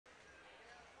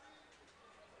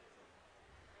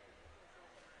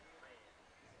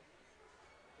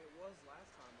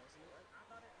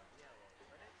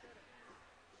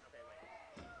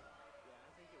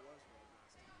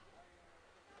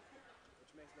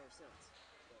makes no sense.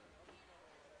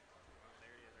 Well, there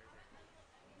he is right there.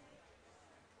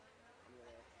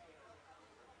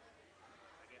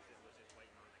 I guess it was just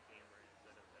waiting on the camera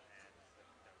instead of the ad that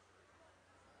was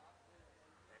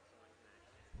excellent connection.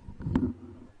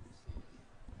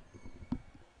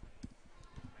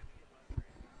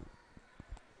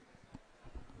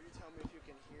 Will you tell me if you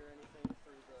can hear anything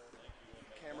through the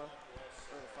camera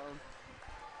or the phone?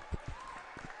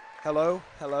 Hello,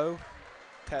 hello.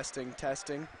 Testing,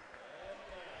 testing.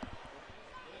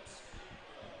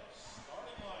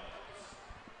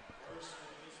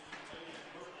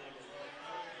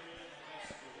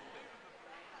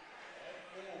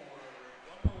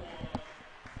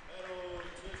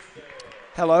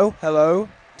 Hello, hello.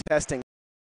 Testing,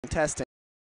 testing.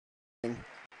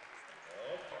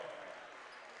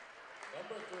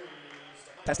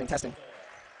 Testing, testing.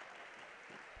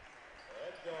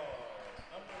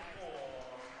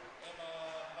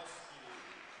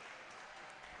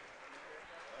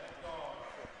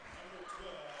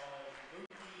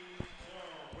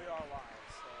 We are live,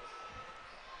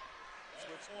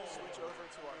 so switch over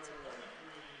to our team.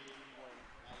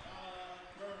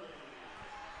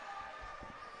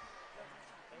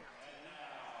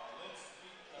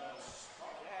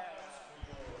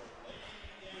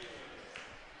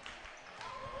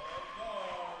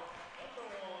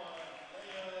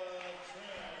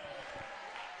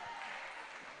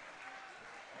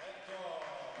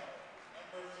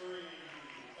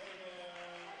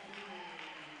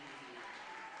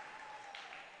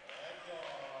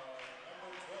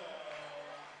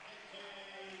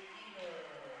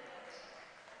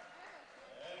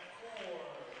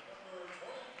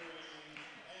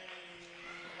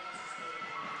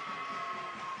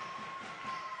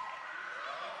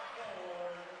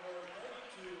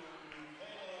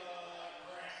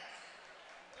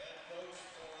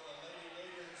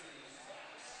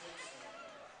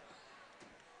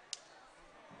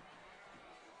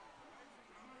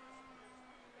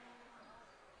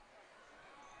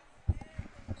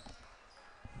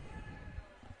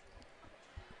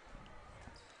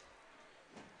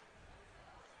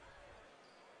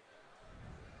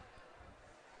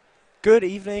 Good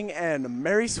evening and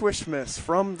Merry Swishmas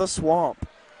from the Swamp.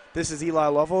 This is Eli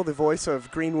Lovell, the voice of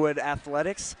Greenwood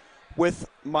Athletics, with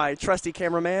my trusty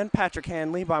cameraman, Patrick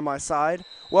Hanley, by my side.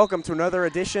 Welcome to another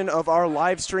edition of our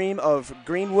live stream of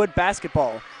Greenwood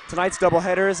basketball. Tonight's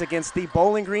doubleheader is against the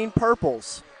Bowling Green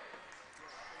Purples.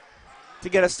 To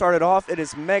get us started off, it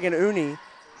is Megan Uni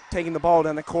taking the ball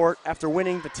down the court after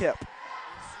winning the tip.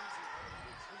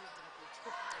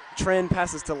 Trend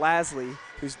passes to Lasley,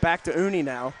 who's back to Uni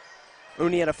now.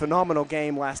 Uni had a phenomenal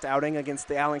game last outing against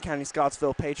the Allen County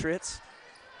Scottsville Patriots.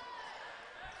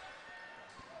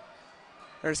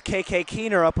 There's KK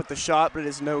Keener up with the shot, but it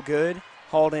is no good.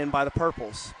 Hauled in by the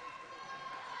Purples.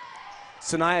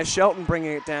 Sanaya Shelton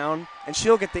bringing it down, and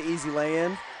she'll get the easy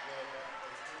lay-in.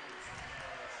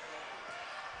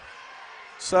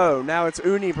 So now it's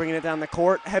Uni bringing it down the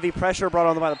court. Heavy pressure brought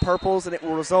on by the Purples, and it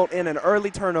will result in an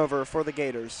early turnover for the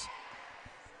Gators.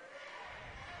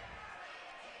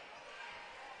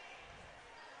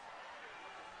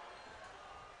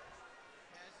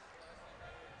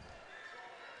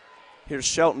 Here's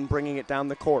Shelton bringing it down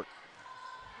the court.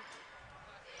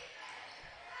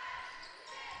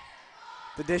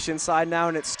 The dish inside now,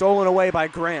 and it's stolen away by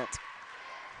Grant.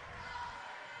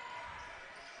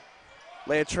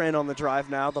 Leah Trin on the drive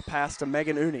now. The pass to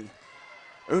Megan Uni.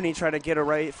 Uni tried to get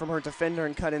away from her defender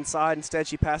and cut inside. Instead,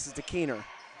 she passes to Keener.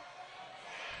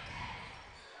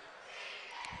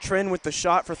 Trin with the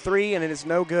shot for three, and it is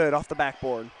no good off the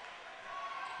backboard.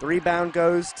 The rebound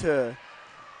goes to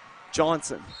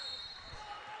Johnson.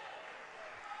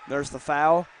 There's the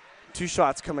foul. 2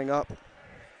 shots coming up.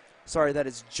 Sorry, that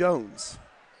is Jones.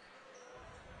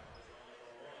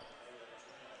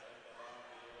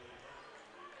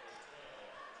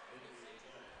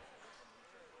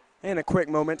 And a quick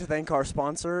moment to thank our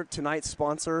sponsor. Tonight's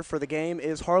sponsor for the game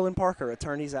is Harlan Parker,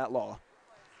 Attorneys at Law.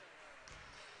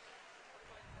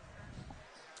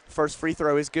 First free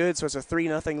throw is good, so it's a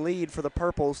 3-0 lead for the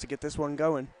Purples to get this one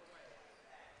going.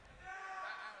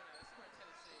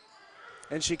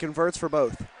 And she converts for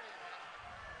both.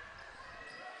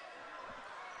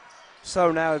 So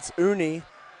now it's Uni.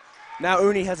 Now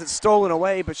Uni has it stolen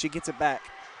away, but she gets it back.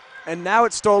 And now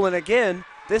it's stolen again,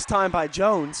 this time by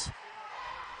Jones.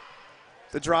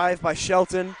 The drive by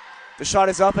Shelton. The shot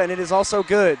is up, and it is also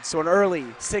good. So an early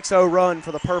 6-0 run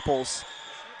for the Purples.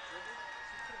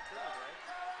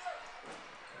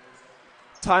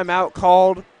 Timeout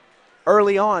called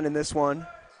early on in this one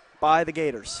by the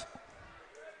Gators.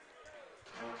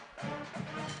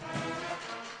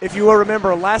 If you will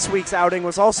remember, last week's outing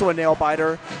was also a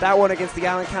nail-biter, that one against the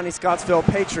Allen County Scottsville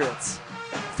Patriots.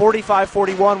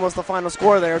 45-41 was the final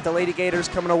score there, the Lady Gators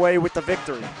coming away with the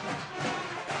victory.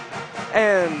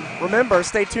 And remember,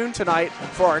 stay tuned tonight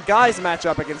for our guys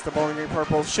matchup against the Bowling Green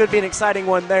Purples. Should be an exciting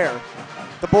one there.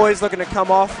 The boys looking to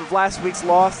come off of last week's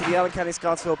loss to the Allen County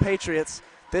Scottsville Patriots,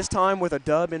 this time with a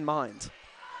dub in mind.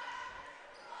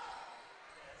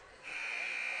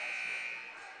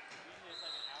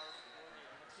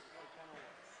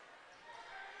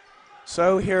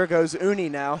 So here goes Uni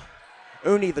now.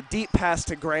 Uni, the deep pass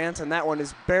to Grant, and that one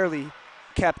is barely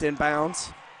kept in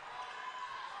bounds.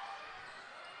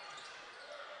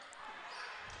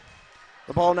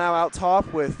 The ball now out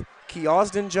top with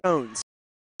Keosden Jones.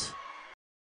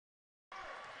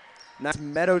 And that's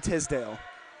Meadow Tisdale.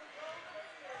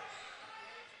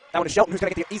 That one is Shelton, who's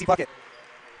going to get the easy bucket.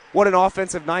 What an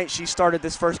offensive night she started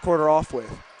this first quarter off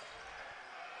with.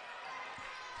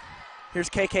 Here's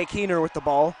KK Keener with the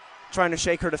ball, trying to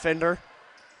shake her defender.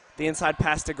 The inside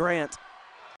pass to Grant.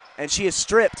 And she is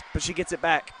stripped, but she gets it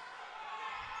back.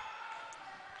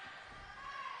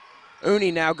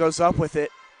 Uni now goes up with it.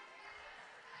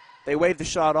 They wave the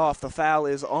shot off. The foul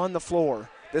is on the floor.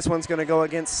 This one's going to go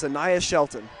against Sanaya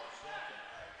Shelton.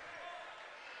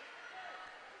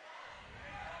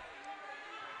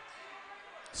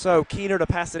 So Keener to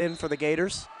pass it in for the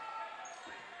Gators.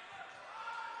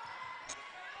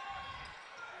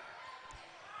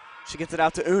 She gets it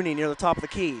out to Uni near the top of the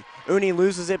key. Uni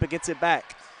loses it but gets it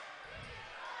back.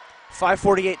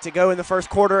 5:48 to go in the first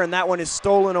quarter, and that one is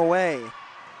stolen away.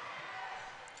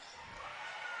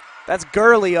 That's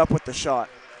Gurley up with the shot.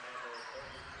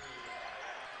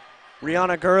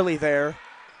 Rihanna Gurley there,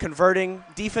 converting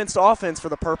defense to offense for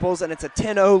the Purples, and it's a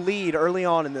 10-0 lead early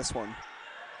on in this one.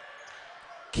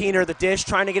 Keener the dish,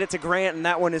 trying to get it to Grant, and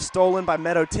that one is stolen by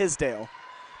Meadow Tisdale.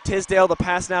 Tisdale the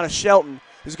pass now to Shelton,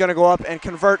 who's going to go up and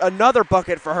convert another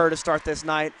bucket for her to start this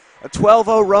night. A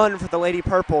 12-0 run for the Lady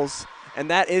Purples, and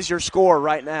that is your score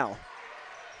right now.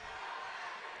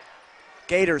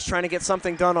 Gators trying to get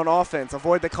something done on offense,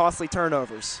 avoid the costly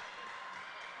turnovers.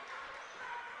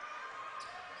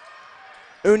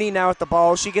 Uni now at the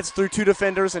ball. She gets through two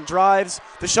defenders and drives.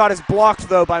 The shot is blocked,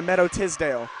 though, by Meadow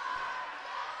Tisdale.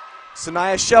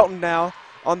 Sanaya Shelton now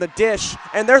on the dish,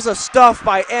 and there's a stuff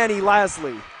by Annie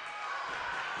Lasley.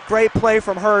 Great play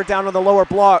from her down on the lower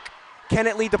block. Can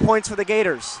it lead to points for the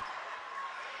Gators?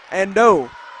 And no,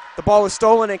 the ball is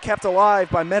stolen and kept alive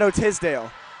by Meadow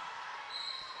Tisdale.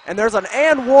 And there's an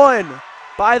and one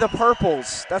by the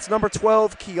Purples. That's number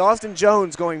 12, Keosden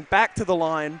Jones, going back to the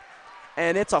line.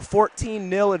 And it's a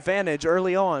 14-0 advantage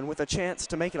early on with a chance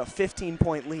to make it a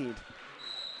 15-point lead.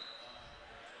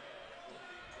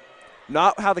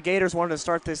 Not how the Gators wanted to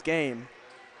start this game,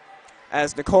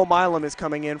 as Nicole Milam is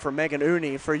coming in for Megan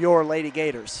Uni for your Lady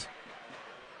Gators.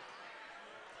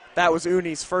 That was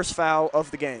Uni's first foul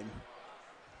of the game.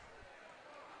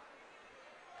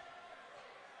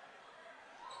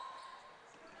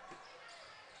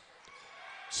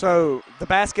 So the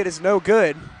basket is no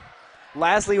good.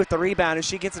 Lasley with the rebound, and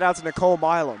she gets it out to Nicole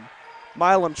Milam.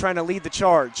 Milam trying to lead the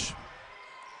charge.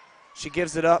 She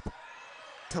gives it up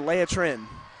to Leah Trin.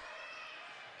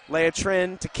 Leah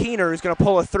Trin to Keener, who's going to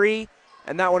pull a three,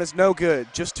 and that one is no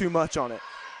good, just too much on it.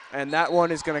 And that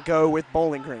one is going to go with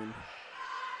Bowling Green.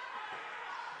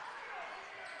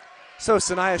 So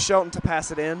Sanaya Shelton to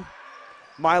pass it in.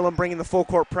 Milam bringing the full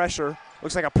court pressure.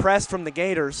 Looks like a press from the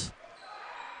Gators.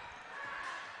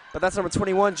 But that's number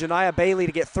 21, Janiah Bailey,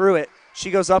 to get through it. She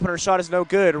goes up and her shot is no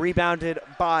good, rebounded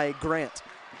by Grant.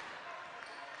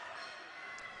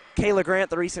 Kayla Grant,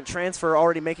 the recent transfer,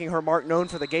 already making her mark known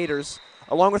for the Gators,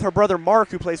 along with her brother Mark,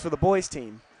 who plays for the boys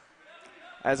team.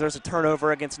 As there's a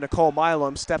turnover against Nicole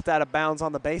Milam, stepped out of bounds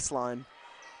on the baseline.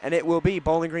 And it will be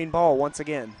Bowling Green ball once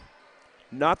again.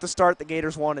 Not the start the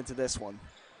Gators wanted to this one.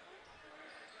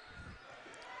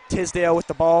 Tisdale with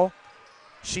the ball.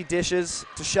 She dishes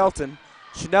to Shelton.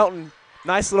 Shelton,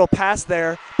 nice little pass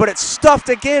there, but it's stuffed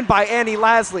again by Annie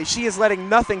Lasley. She is letting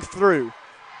nothing through.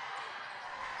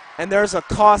 And there's a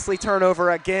costly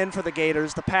turnover again for the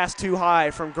Gators. The pass too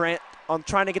high from Grant on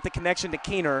trying to get the connection to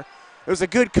Keener. It was a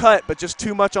good cut, but just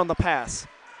too much on the pass.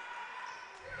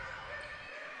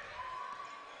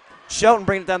 Shelton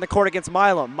bringing it down the court against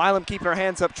Milam. Milam keeping her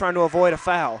hands up, trying to avoid a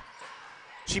foul.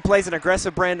 She plays an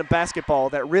aggressive brand of basketball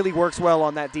that really works well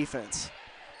on that defense.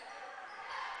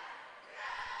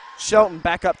 Shelton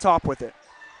back up top with it.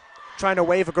 Trying to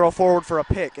wave a girl forward for a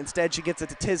pick. Instead, she gets it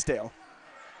to Tisdale.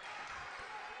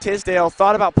 Tisdale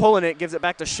thought about pulling it, gives it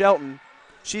back to Shelton.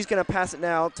 She's going to pass it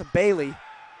now to Bailey.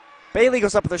 Bailey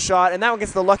goes up with a shot, and that one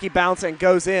gets the lucky bounce and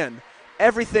goes in.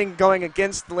 everything going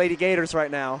against the Lady Gators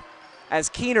right now as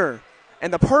Keener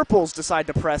and the Purples decide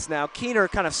to press now. Keener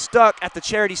kind of stuck at the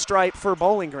charity stripe for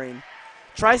Bowling Green.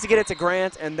 Tries to get it to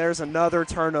Grant, and there's another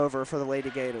turnover for the Lady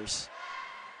Gators.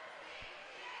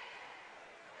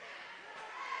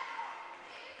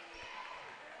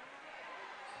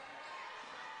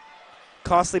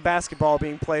 Costly basketball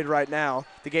being played right now.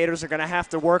 The Gators are going to have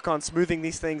to work on smoothing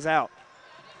these things out.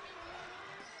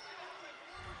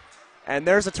 And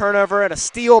there's a turnover and a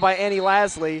steal by Annie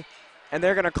Lasley, and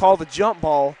they're going to call the jump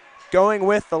ball going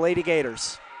with the Lady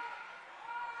Gators.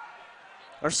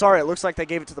 Or sorry, it looks like they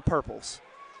gave it to the Purples.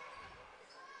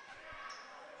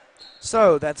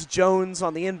 So that's Jones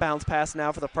on the inbounds pass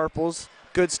now for the Purples.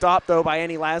 Good stop, though, by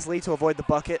Annie Lasley to avoid the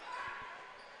bucket.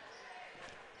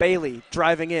 Bailey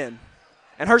driving in.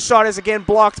 And her shot is again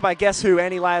blocked by guess who,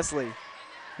 Annie Lasley.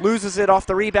 Loses it off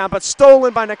the rebound, but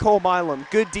stolen by Nicole Milam.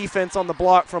 Good defense on the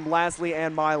block from Lasley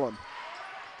and Milam.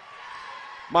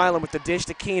 Milam with the dish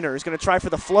to Keener. Is going to try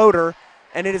for the floater,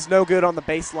 and it is no good on the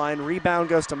baseline. Rebound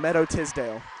goes to Meadow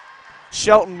Tisdale.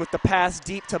 Shelton with the pass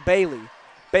deep to Bailey.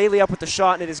 Bailey up with the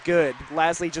shot, and it is good.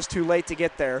 Lasley just too late to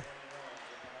get there.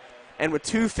 And with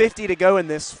 2:50 to go in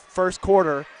this first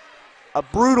quarter, a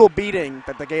brutal beating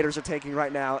that the Gators are taking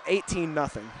right now,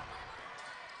 18-0.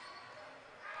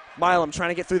 Milam trying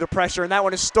to get through the pressure, and that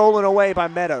one is stolen away by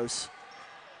Meadows.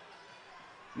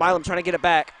 Milam trying to get it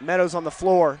back. Meadows on the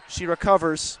floor. She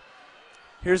recovers.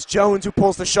 Here's Jones who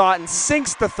pulls the shot and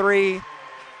sinks the three.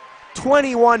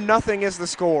 21-0 is the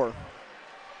score.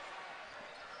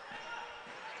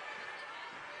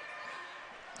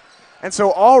 And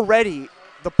so already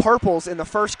the Purples in the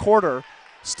first quarter,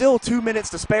 still 2 minutes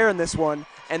to spare in this one,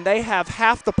 and they have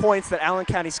half the points that Allen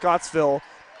County Scottsville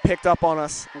picked up on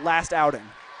us last outing.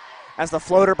 As the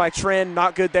floater by Trin,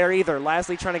 not good there either.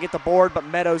 Lasley trying to get the board, but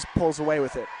Meadows pulls away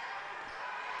with it.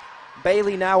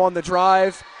 Bailey now on the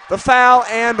drive. The foul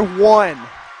and one.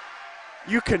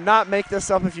 You could not make this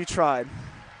up if you tried.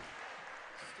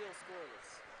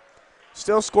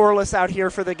 Still scoreless out here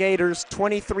for the Gators.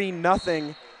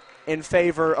 23-0 in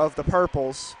favor of the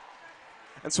Purples.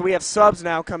 And so we have subs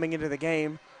now coming into the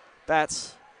game.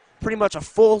 That's pretty much a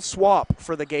full swap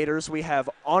for the Gators. We have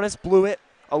Honest Blewett,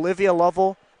 Olivia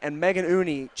Lovell, and Megan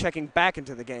Uni checking back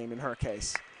into the game in her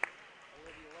case.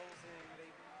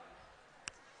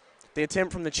 The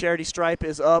attempt from the charity stripe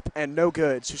is up and no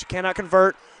good, so she cannot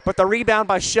convert. But the rebound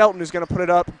by Shelton, who's going to put it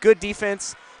up. Good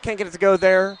defense. Can't get it to go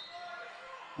there.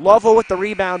 Lovell with the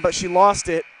rebound, but she lost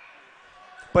it.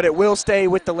 But it will stay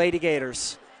with the Lady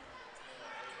Gators.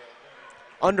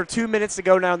 Under 2 minutes to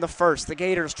go now in the first. The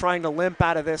Gators trying to limp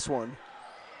out of this one.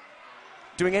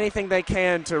 Doing anything they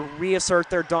can to reassert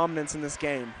their dominance in this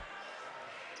game.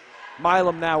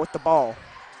 Milam now with the ball.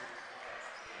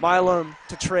 Milam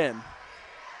to Trin.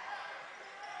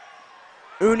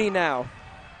 Uni now.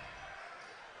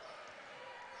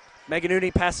 Megan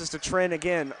Uni passes to Trin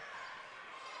again.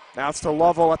 Now it's to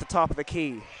Lovell at the top of the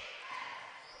key.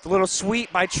 The little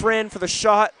sweep by Trin for the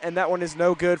shot, and that one is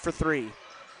no good for three.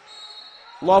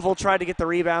 Lovell tried to get the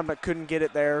rebound but couldn't get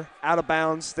it there. Out of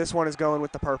bounds. This one is going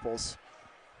with the Purples.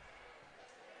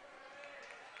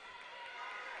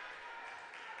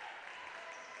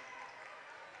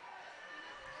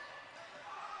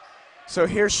 So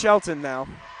here's Shelton now.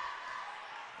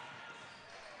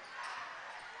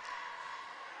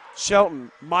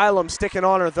 Shelton, Milam sticking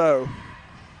on her though,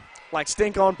 like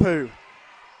stink on poo.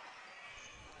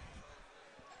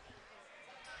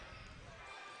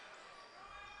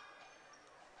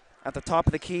 At the top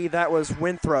of the key, that was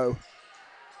Winthrow.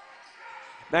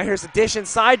 Now here's a dish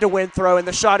inside to Winthrow, and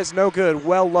the shot is no good.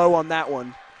 Well low on that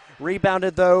one.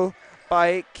 Rebounded, though,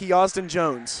 by Kiosden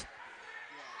Jones.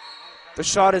 The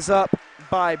shot is up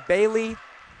by Bailey.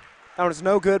 That one is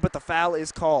no good, but the foul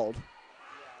is called.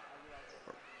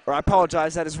 Or I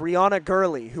apologize, that is Rihanna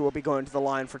Gurley who will be going to the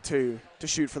line for two to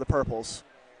shoot for the Purples.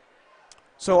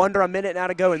 So under a minute now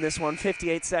to go in this one,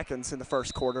 58 seconds in the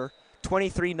first quarter.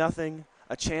 23-0.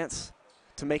 A chance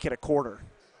to make it a quarter.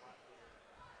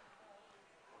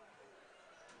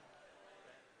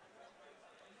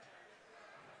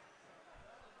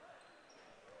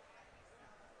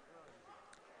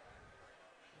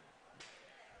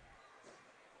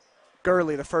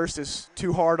 Gurley, the first is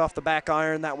too hard off the back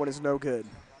iron. That one is no good.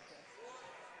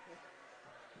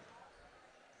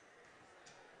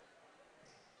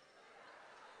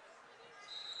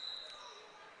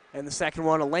 And the second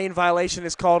one, a lane violation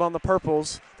is called on the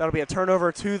Purples. That'll be a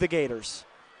turnover to the Gators.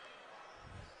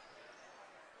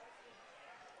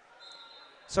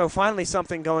 So finally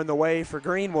something going the way for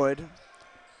Greenwood.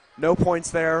 No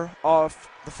points there off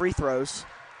the free throws.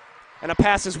 And a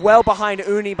pass is well behind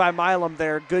Uni by Milam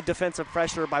there. Good defensive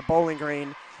pressure by Bowling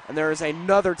Green. And there is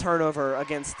another turnover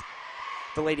against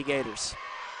the Lady Gators.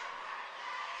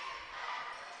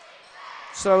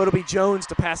 So it'll be Jones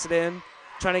to pass it in,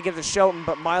 trying to get it to Shelton,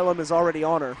 but Milam is already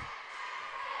on her.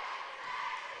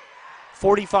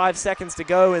 45 seconds to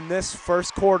go in this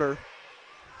first quarter.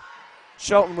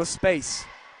 Shelton with space.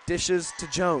 Dishes to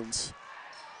Jones.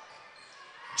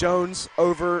 Jones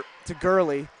over to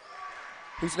Gurley,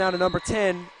 who's now to number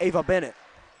 10, Ava Bennett.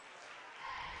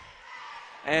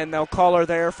 And they'll call her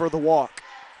there for the walk.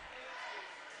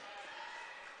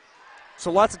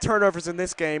 So lots of turnovers in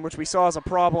this game, which we saw as a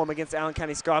problem against Allen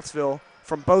County Scottsville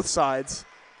from both sides,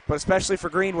 but especially for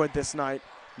Greenwood this night.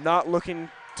 Not looking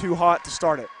too hot to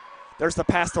start it. There's the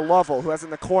pass to Lovell, who has it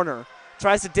in the corner.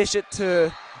 Tries to dish it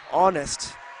to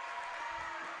Honest.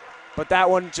 But that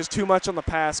one just too much on the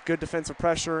pass. Good defensive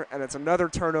pressure, and it's another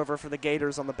turnover for the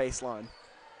Gators on the baseline.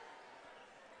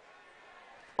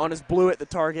 Honest blew it the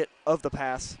target of the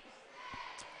pass.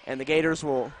 And the Gators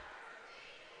will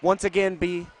once again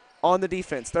be on the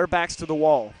defense. Their backs to the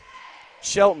wall.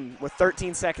 Shelton with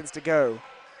 13 seconds to go.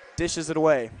 Dishes it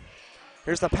away.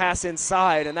 Here's the pass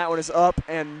inside, and that one is up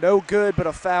and no good, but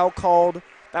a foul called.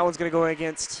 That one's going to go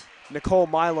against Nicole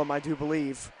Milam, I do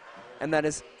believe. And that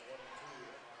is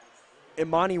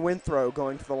Imani Winthrow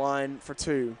going to the line for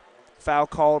 2. Foul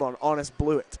called on Honest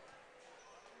Blewett.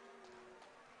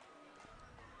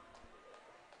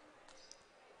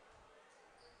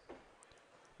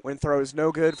 Winthrow is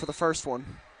no good for the first one.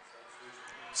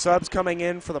 Subs coming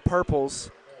in for the Purples.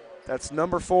 That's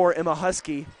number 4, Emma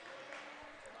Husky,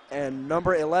 and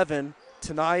number 11,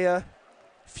 Tanaya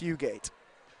Fugate.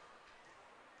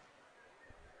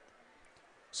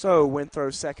 So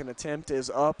Winthrow's second attempt is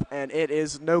up, and it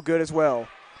is no good as well.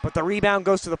 But the rebound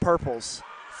goes to the Purples.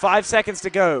 5 seconds to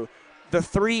go. The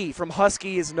 3 from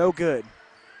Husky is no good.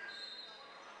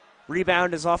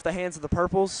 Rebound is off the hands of the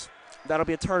Purples. That'll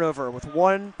be a turnover with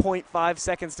 1.5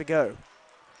 seconds to go.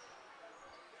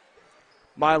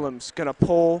 Milam's going to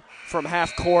pull from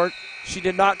half court. She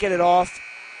did not get it off,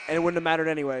 and it wouldn't have mattered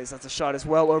anyways. That's a shot as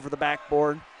well over the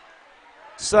backboard.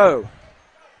 So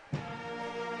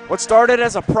what started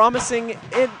as a promising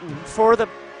in for the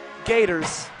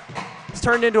Gators has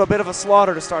turned into a bit of a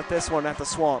slaughter to start this one at the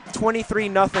Swamp.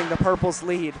 23-0, the Purples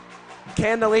lead.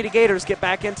 Can the Lady Gators get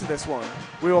back into this one?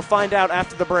 We will find out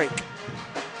after the break.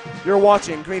 You're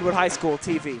watching Greenwood High School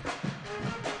TV.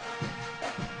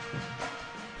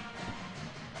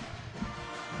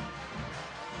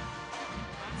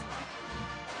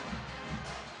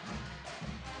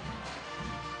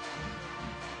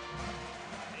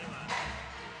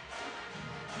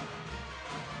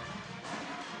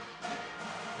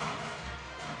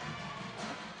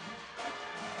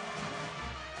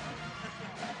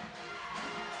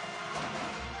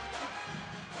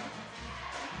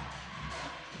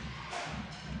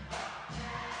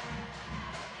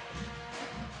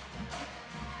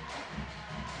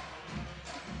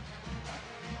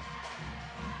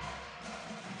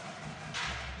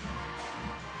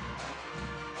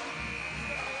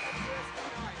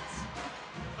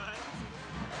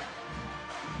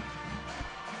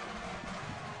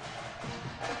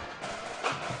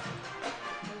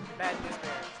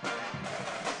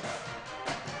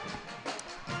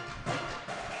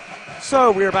 So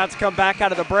we're about to come back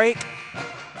out of the break.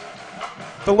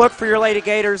 The look for your Lady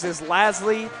Gators is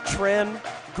Lasley, Trin,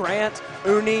 Grant,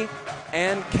 Uni,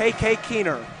 and KK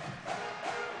Keener.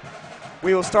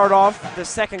 We will start off the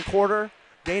second quarter.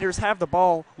 Gators have the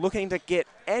ball, looking to get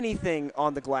anything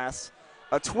on the glass.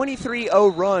 A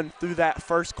 23-0 run through that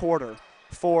first quarter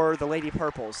for the Lady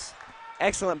Purples.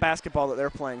 Excellent basketball that they're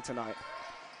playing tonight,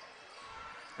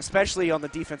 especially on the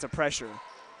defensive pressure.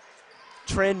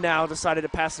 Trin now decided to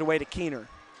pass it away to Keener.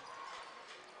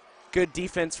 Good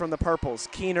defense from the Purples.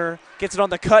 Keener gets it on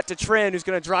the cut to Trin, who's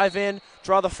going to drive in,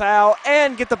 draw the foul,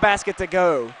 and get the basket to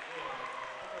go.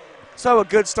 So a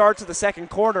good start to the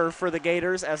second quarter for the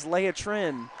Gators as Leah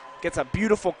Trin gets a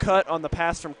beautiful cut on the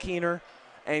pass from Keener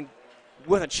and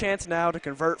with a chance now to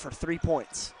convert for 3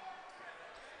 points.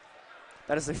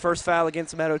 That is the first foul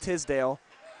against Meadow Tisdale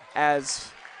as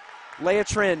Leah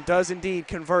Trin does indeed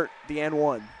convert the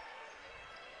N1.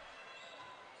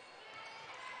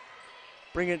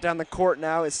 Bringing it down the court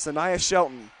now is Sanaya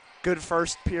Shelton. Good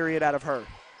first period out of her.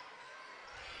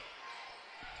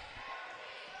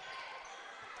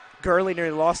 Gurley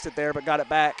nearly lost it there but got it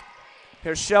back.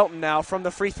 Here's Shelton now from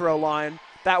the free throw line.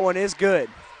 That one is good.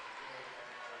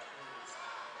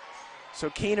 So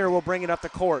Keener will bring it up the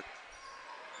court.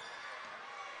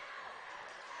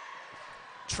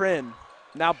 Trin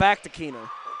now back to Keener.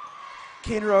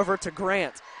 Keener over to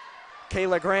Grant.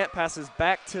 Kayla Grant passes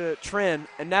back to Trin,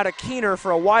 and now to Keener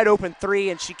for a wide open three,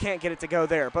 and she can't get it to go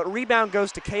there. But rebound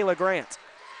goes to Kayla Grant.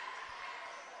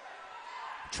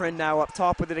 Trin now up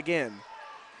top with it again.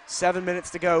 7 minutes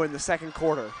to go in the second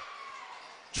quarter.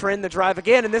 Trin the drive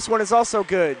again, and this one is also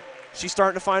good. She's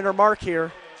starting to find her mark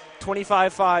here.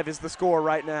 25-5 is the score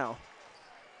right now.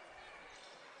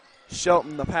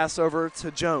 Shelton the pass over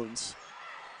to Jones.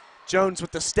 Jones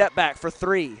with the step back for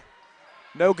three.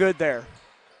 No good there.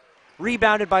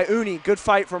 Rebounded by Uni. Good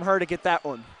fight from her to get that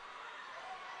one.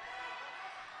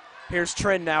 Here's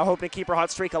Trin now, hoping to keep her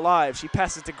hot streak alive. She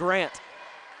passes to Grant.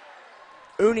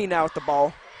 Uni now with the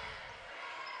ball.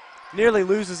 Nearly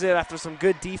loses it after some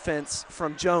good defense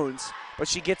from Jones, but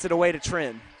she gets it away to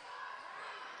Trin.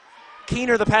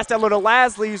 Keener the pass down low to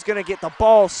Lasley, who's going to get the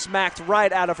ball smacked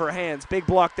right out of her hands. Big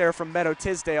block there from Meadow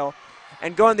Tisdale.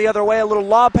 And going the other way, a little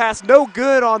lob pass, no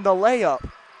good on the layup.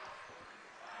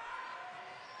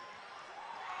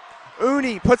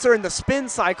 Uni puts her in the spin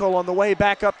cycle on the way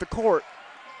back up the court.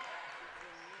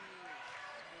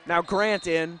 Now Grant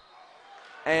in,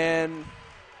 and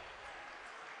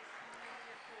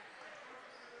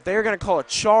they're going to call a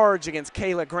charge against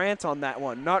Kayla Grant on that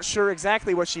one. Not sure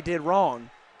exactly what she did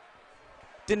wrong.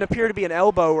 Didn't appear to be an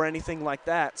elbow or anything like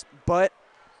that, but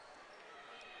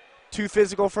too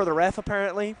physical for the ref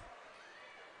apparently. It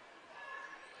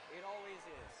always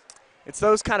is. It's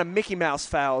those kind of Mickey Mouse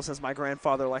fouls, as my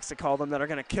grandfather likes to call them, that are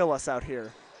going to kill us out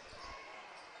here.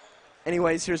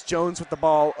 Anyways, here's Jones with the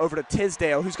ball over to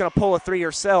Tisdale, who's going to pull a three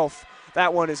herself.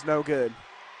 That one is no good.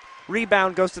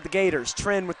 Rebound goes to the Gators.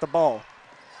 Trin with the ball.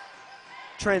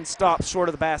 Trin stops short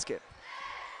of the basket.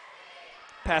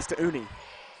 Pass to Uni.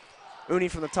 Uni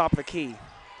from the top of the key.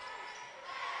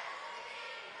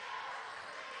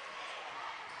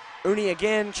 Uni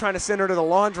again trying to send her to the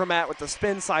laundromat with the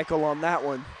spin cycle on that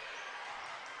one.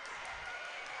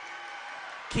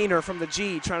 Keener from the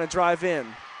G trying to drive in.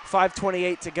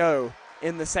 5:28 to go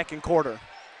in the second quarter.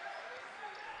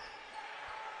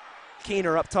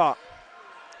 Keener up top.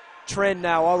 Trin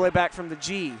now all the way back from the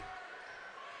G.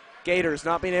 Gators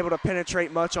not being able to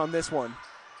penetrate much on this one.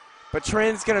 But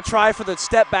Trin's going to try for the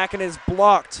step back and is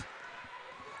blocked.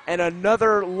 And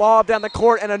another lob down the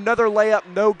court and another layup,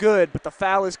 no good. But the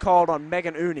foul is called on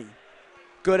Megan Uni.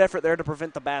 Good effort there to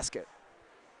prevent the basket.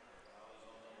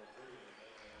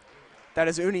 That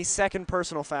is Uni's second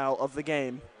personal foul of the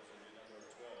game.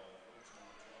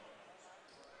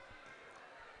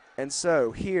 And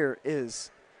so here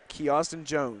is Kiosden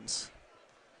Jones.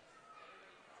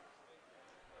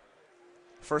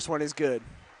 First one is good.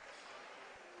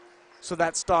 So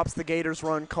that stops the Gators'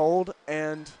 run cold,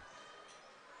 and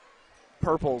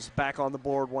Purple's back on the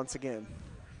board once again.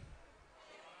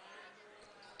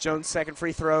 Jones' second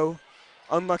free throw.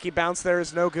 Unlucky bounce there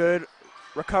is no good.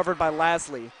 Recovered by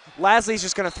Lasley. Lasley's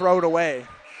just going to throw it away.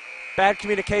 Bad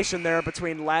communication there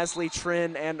between Lasley,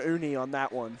 Trin, and Uni on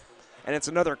that one. And it's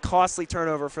another costly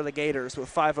turnover for the Gators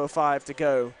with 5:05 to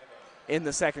go in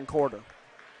the second quarter.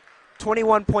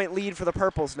 21-point lead for the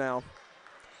Purples now.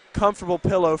 Comfortable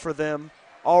pillow for them,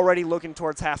 already looking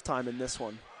towards halftime in this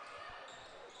one.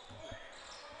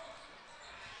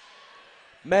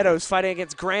 Meadows fighting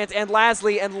against Grant and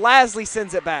Lasley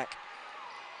sends it back.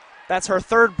 That's her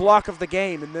third block of the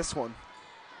game in this one.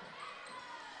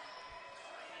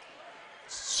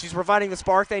 She's providing the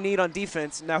spark they need on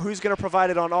defense. Now who's going to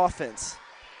provide it on offense?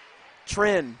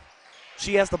 Trin.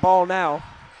 She has the ball now.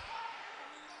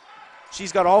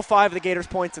 She's got all 5 of the Gators'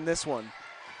 points in this one.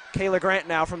 Kayla Grant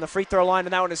now from the free throw line,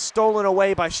 and that one is stolen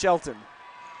away by Shelton.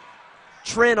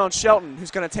 Trin on Shelton,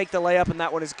 who's going to take the layup, and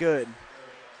that one is good.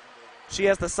 She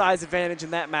has the size advantage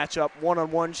in that matchup.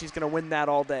 One-on-one, she's going to win that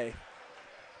all day.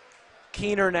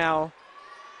 Keener now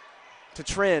to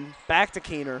Trin, back to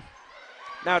Keener.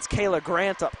 Now it's Kayla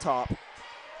Grant up top.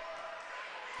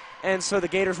 And so the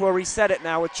Gators will reset it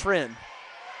now with Trin.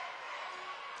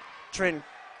 Trin,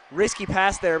 risky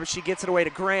pass there, but she gets it away to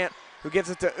Grant, who gives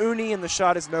it to Uni, and the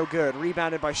shot is no good.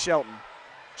 Rebounded by Shelton.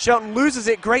 Shelton loses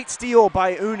it. Great steal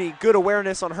by Uni. Good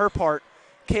awareness on her part.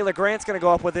 Kayla Grant's going to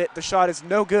go up with it. The shot is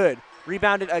no good.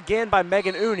 Rebounded again by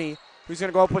Megan Uni, who's going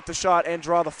to go up with the shot and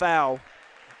draw the foul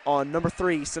on number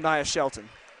 3, Sanaya Shelton.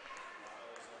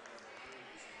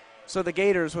 So the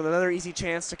Gators with another easy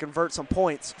chance to convert some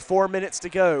points. 4 minutes to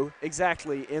go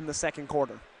exactly in the second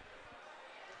quarter.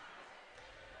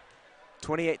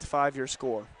 28-5 your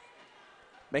score.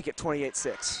 Make it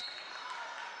 28-6.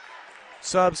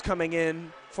 Subs coming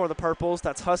in for the Purples.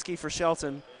 That's Husky for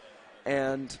Shelton.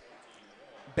 And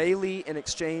Bailey in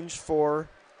exchange for...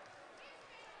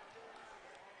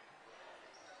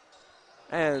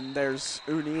 And there's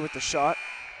Uni with the shot.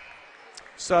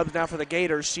 Subs now for the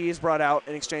Gators. She is brought out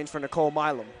in exchange for Nicole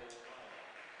Milam.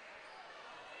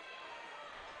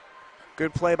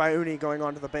 Good play by Uni going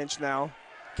onto the bench now,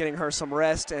 getting her some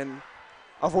rest and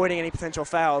avoiding any potential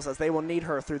fouls, as they will need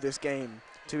her through this game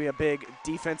to be a big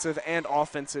defensive and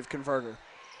offensive converter.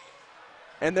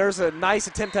 And there's a nice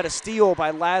attempt at a steal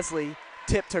by Lasley,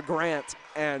 tipped to Grant,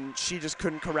 and she just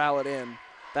couldn't corral it in.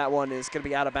 That one is going to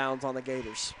be out of bounds on the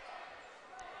Gators.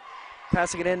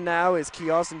 Passing it in now is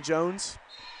Kiostin Jones.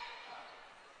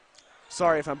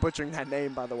 Sorry if I'm butchering that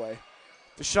name, by the way.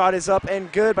 The shot is up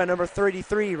and good by number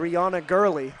 33, Rihanna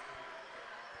Gurley.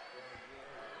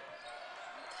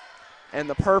 And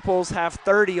the Purples have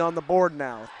 30 on the board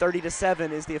now.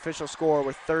 30-7 is the official score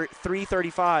with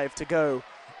 3:35 to go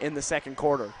in the second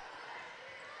quarter.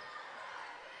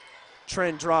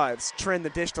 Trent drives. Trent the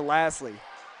dish to Lasley.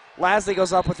 Lasley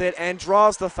goes up with it and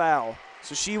draws the foul.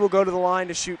 So she will go to the line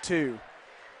to shoot two.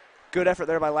 Good effort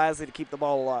there by Lasley to keep the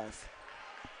ball alive.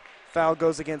 Foul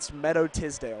goes against Meadow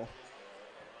Tisdale.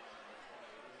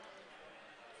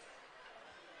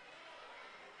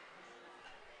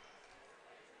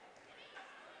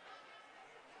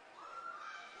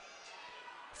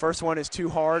 First one is too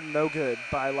hard, no good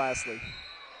by Lasley.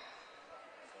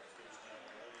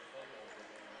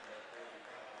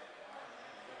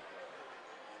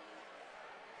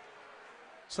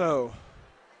 So,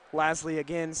 Lasley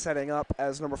again setting up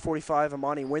as number 45,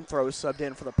 Amani Winthrow, subbed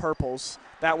in for the Purples.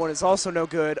 That one is also no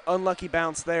good. Unlucky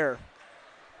bounce there.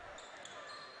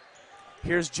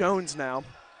 Here's Jones now.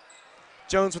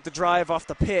 Jones with the drive off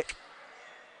the pick.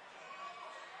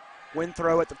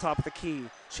 Winthrow at the top of the key.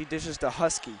 She dishes to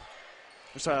Husky.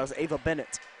 Sorry, that was Ava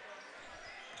Bennett.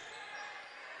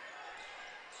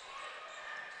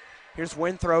 Here's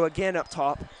Winthrow again up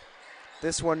top.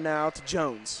 This one now to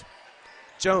Jones.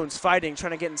 Jones fighting,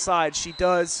 trying to get inside. She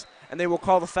does, and they will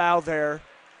call the foul there.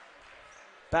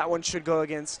 That one should go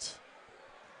against.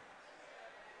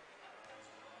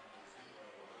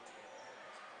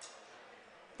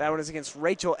 That one is against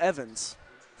Rachel Evans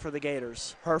for the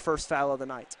Gators. Her first foul of the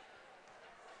night.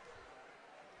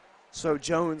 So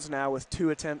Jones now with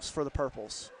 2 attempts for the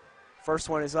Purples. First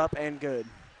one is up and good.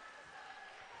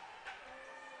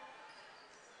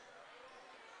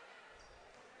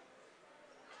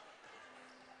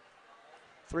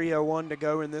 .301 to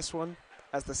go in this one,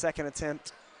 as the second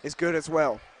attempt is good as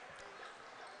well.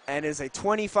 And is a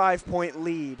 25-point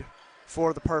lead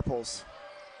for the Purples.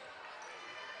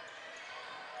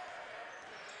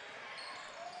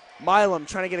 Milam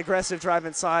trying to get aggressive, drive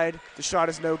inside. The shot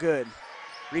is no good.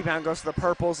 Rebound goes to the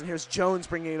Purples, and here's Jones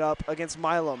bringing it up against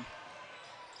Milam.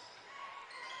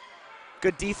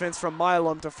 Good defense from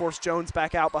Milam to force Jones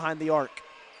back out behind the arc.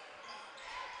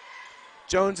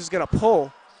 Jones is going to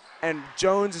pull, and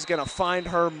Jones is going to find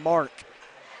her mark.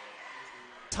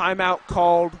 Timeout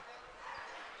called.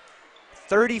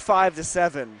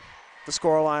 35-7, the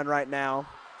scoreline right now.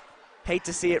 Hate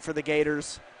to see it for the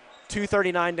Gators.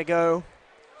 2:39 to go.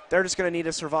 They're just going to need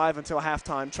to survive until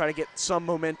halftime, try to get some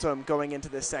momentum going into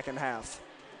this second half.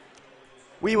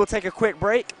 We will take a quick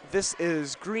break. This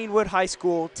is Greenwood High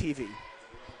School TV.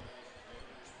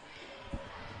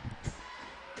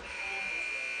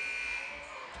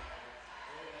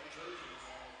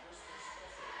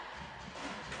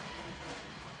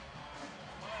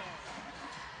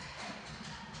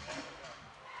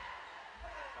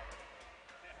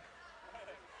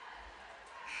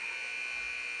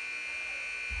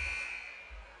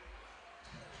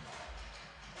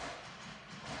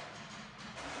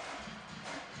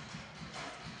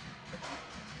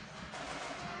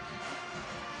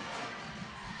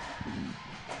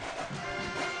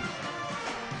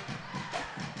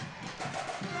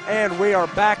 And we are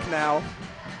back now.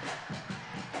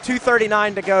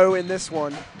 2:39 to go in this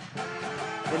one,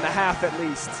 in the half at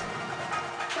least.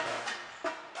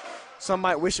 Some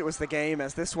might wish it was the game,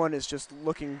 as this one is just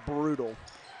looking brutal.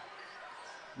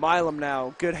 Milam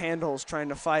now, good handles, trying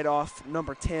to fight off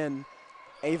number 10,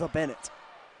 Ava Bennett.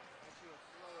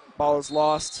 Ball is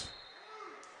lost,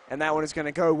 and that one is going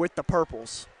to go with the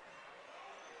Purples,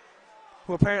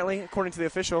 who apparently, according to the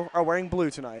official, are wearing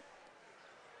blue tonight.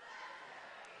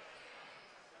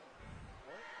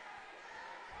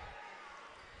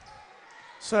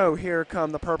 So here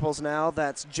come the Purples now.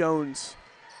 That's Jones.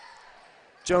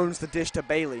 Jones the dish to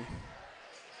Bailey.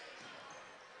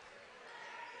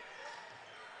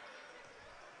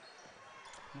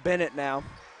 Bennett now.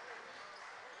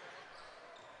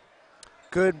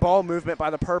 Good ball movement by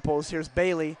the Purples. Here's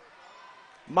Bailey.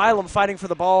 Milam fighting for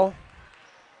the ball.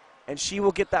 And she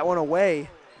will get that one away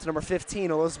to number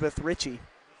 15, Elizabeth Ritchie.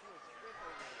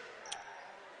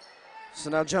 So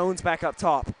now Jones back up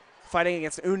top. fighting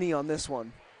against Uni on this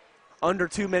one. Under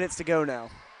 2 minutes to go now.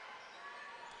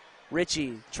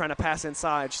 Ritchie trying to pass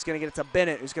inside. She's going to get it to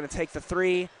Bennett, who's going to take the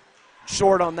three.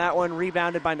 Short on that one,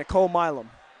 rebounded by Nicole Milam.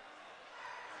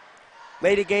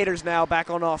 Lady Gators now back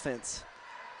on offense.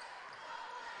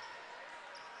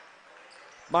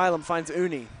 Milam finds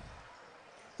Uni.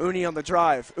 Uni on the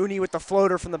drive. Uni with the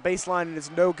floater from the baseline and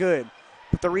is no good.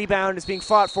 But the rebound is being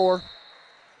fought for.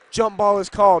 Jump ball is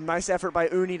called. Nice effort by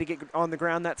Uni to get on the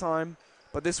ground that time.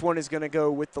 But this one is going to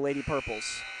go with the Lady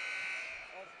Purples.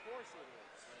 Of course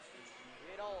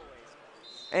it is. It always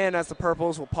does. And as the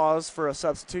Purples will pause for a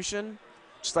substitution,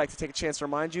 just like to take a chance to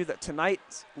remind you that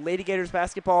tonight's Lady Gators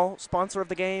basketball sponsor of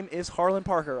the game is Harlan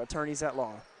Parker, attorneys at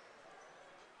law.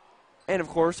 And of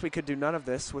course, we could do none of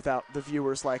this without the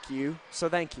viewers like you, so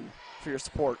thank you for your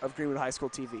support of Greenwood High School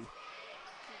TV.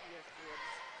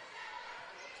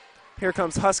 Here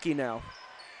comes Husky now.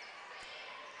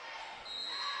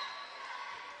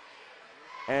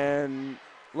 And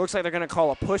looks like they're going to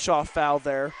call a push-off foul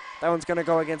there. That one's going to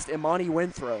go against Imani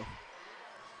Winthrow.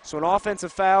 So an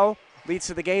offensive foul leads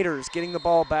to the Gators getting the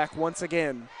ball back once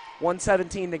again.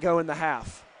 1:17 to go in the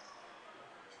half.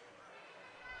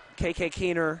 KK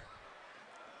Keener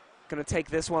going to take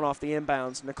this one off the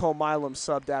inbounds. Nicole Milam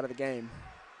subbed out of the game.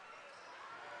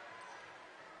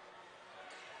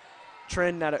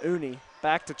 Trin now to Uni.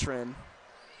 Back to Trin.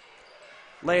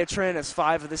 Leah Trin has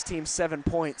 5 of this team's 7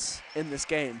 points in this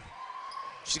game.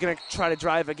 She's going to try to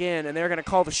drive again, and they're going to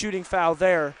call the shooting foul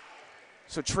there.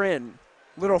 So Trin,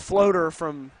 little floater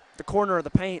from the corner of the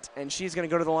paint, and she's going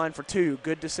to go to the line for 2.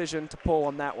 Good decision to pull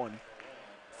on that one.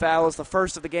 Foul is the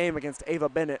first of the game against Ava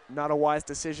Bennett. Not a wise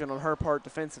decision on her part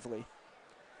defensively,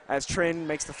 as Trin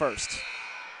makes the first.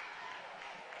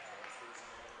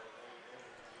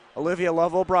 Olivia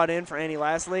Lovell brought in for Annie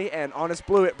Lasley, and Honest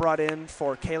Blewett brought in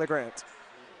for Kayla Grant.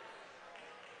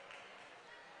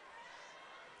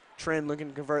 Trin looking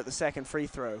to convert the second free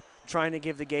throw, trying to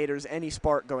give the Gators any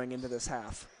spark going into this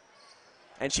half.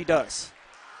 And she does.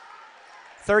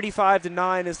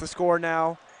 35-9 is the score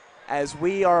now, as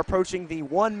we are approaching the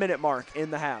 1 minute mark in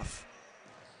the half.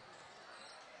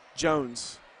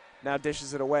 Jones now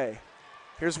dishes it away.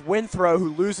 Here's Winthrow, who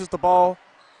loses the ball.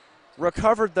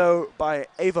 Recovered, though, by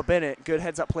Ava Bennett. Good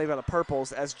heads-up play by the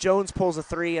Purples, as Jones pulls a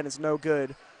three and is no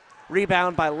good.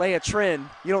 Rebound by Leah Trin.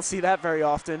 You don't see that very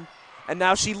often. And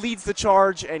now she leads the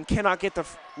charge and cannot get the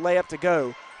layup to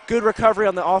go. Good recovery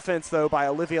on the offense, though, by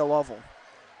Olivia Lovell.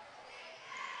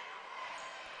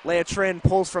 Leah Trin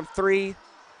pulls from 3.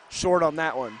 Short on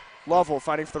that one. Lovell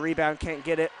fighting for the rebound, can't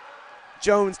get it.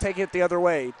 Jones taking it the other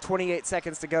way. 28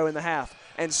 seconds to go in the half.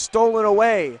 And stolen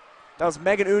away. That was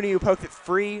Megan Uni who poked it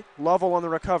free. Lovell on the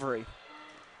recovery.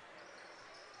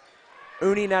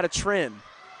 Uni now to Trin.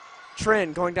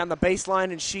 Trin going down the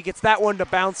baseline, and she gets that one to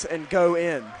bounce and go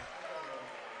in.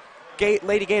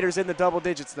 Lady Gators in the double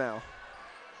digits now.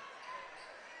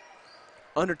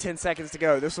 Under 10 seconds to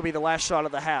go. This will be the last shot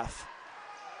of the half.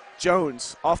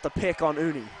 Jones off the pick on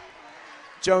Uni.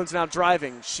 Jones now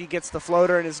driving. She gets the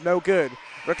floater and is no good.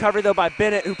 Recovery, though, by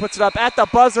Bennett, who puts it up at the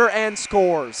buzzer and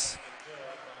scores.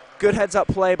 Good heads-up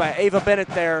play by Ava Bennett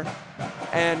there.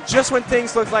 And just when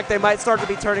things look like they might start to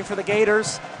be turning for the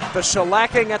Gators, the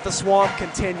shellacking at the Swamp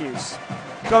continues.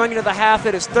 Going into the half,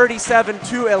 it is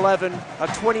 37-11, a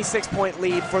 26-point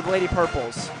lead for the Lady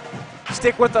Purples.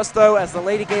 Stick with us, though, as the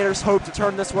Lady Gators hope to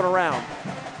turn this one around.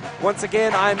 Once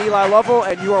again, I'm Eli Lovell,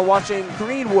 and you are watching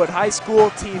Greenwood High School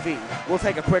TV. We'll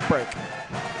take a quick break.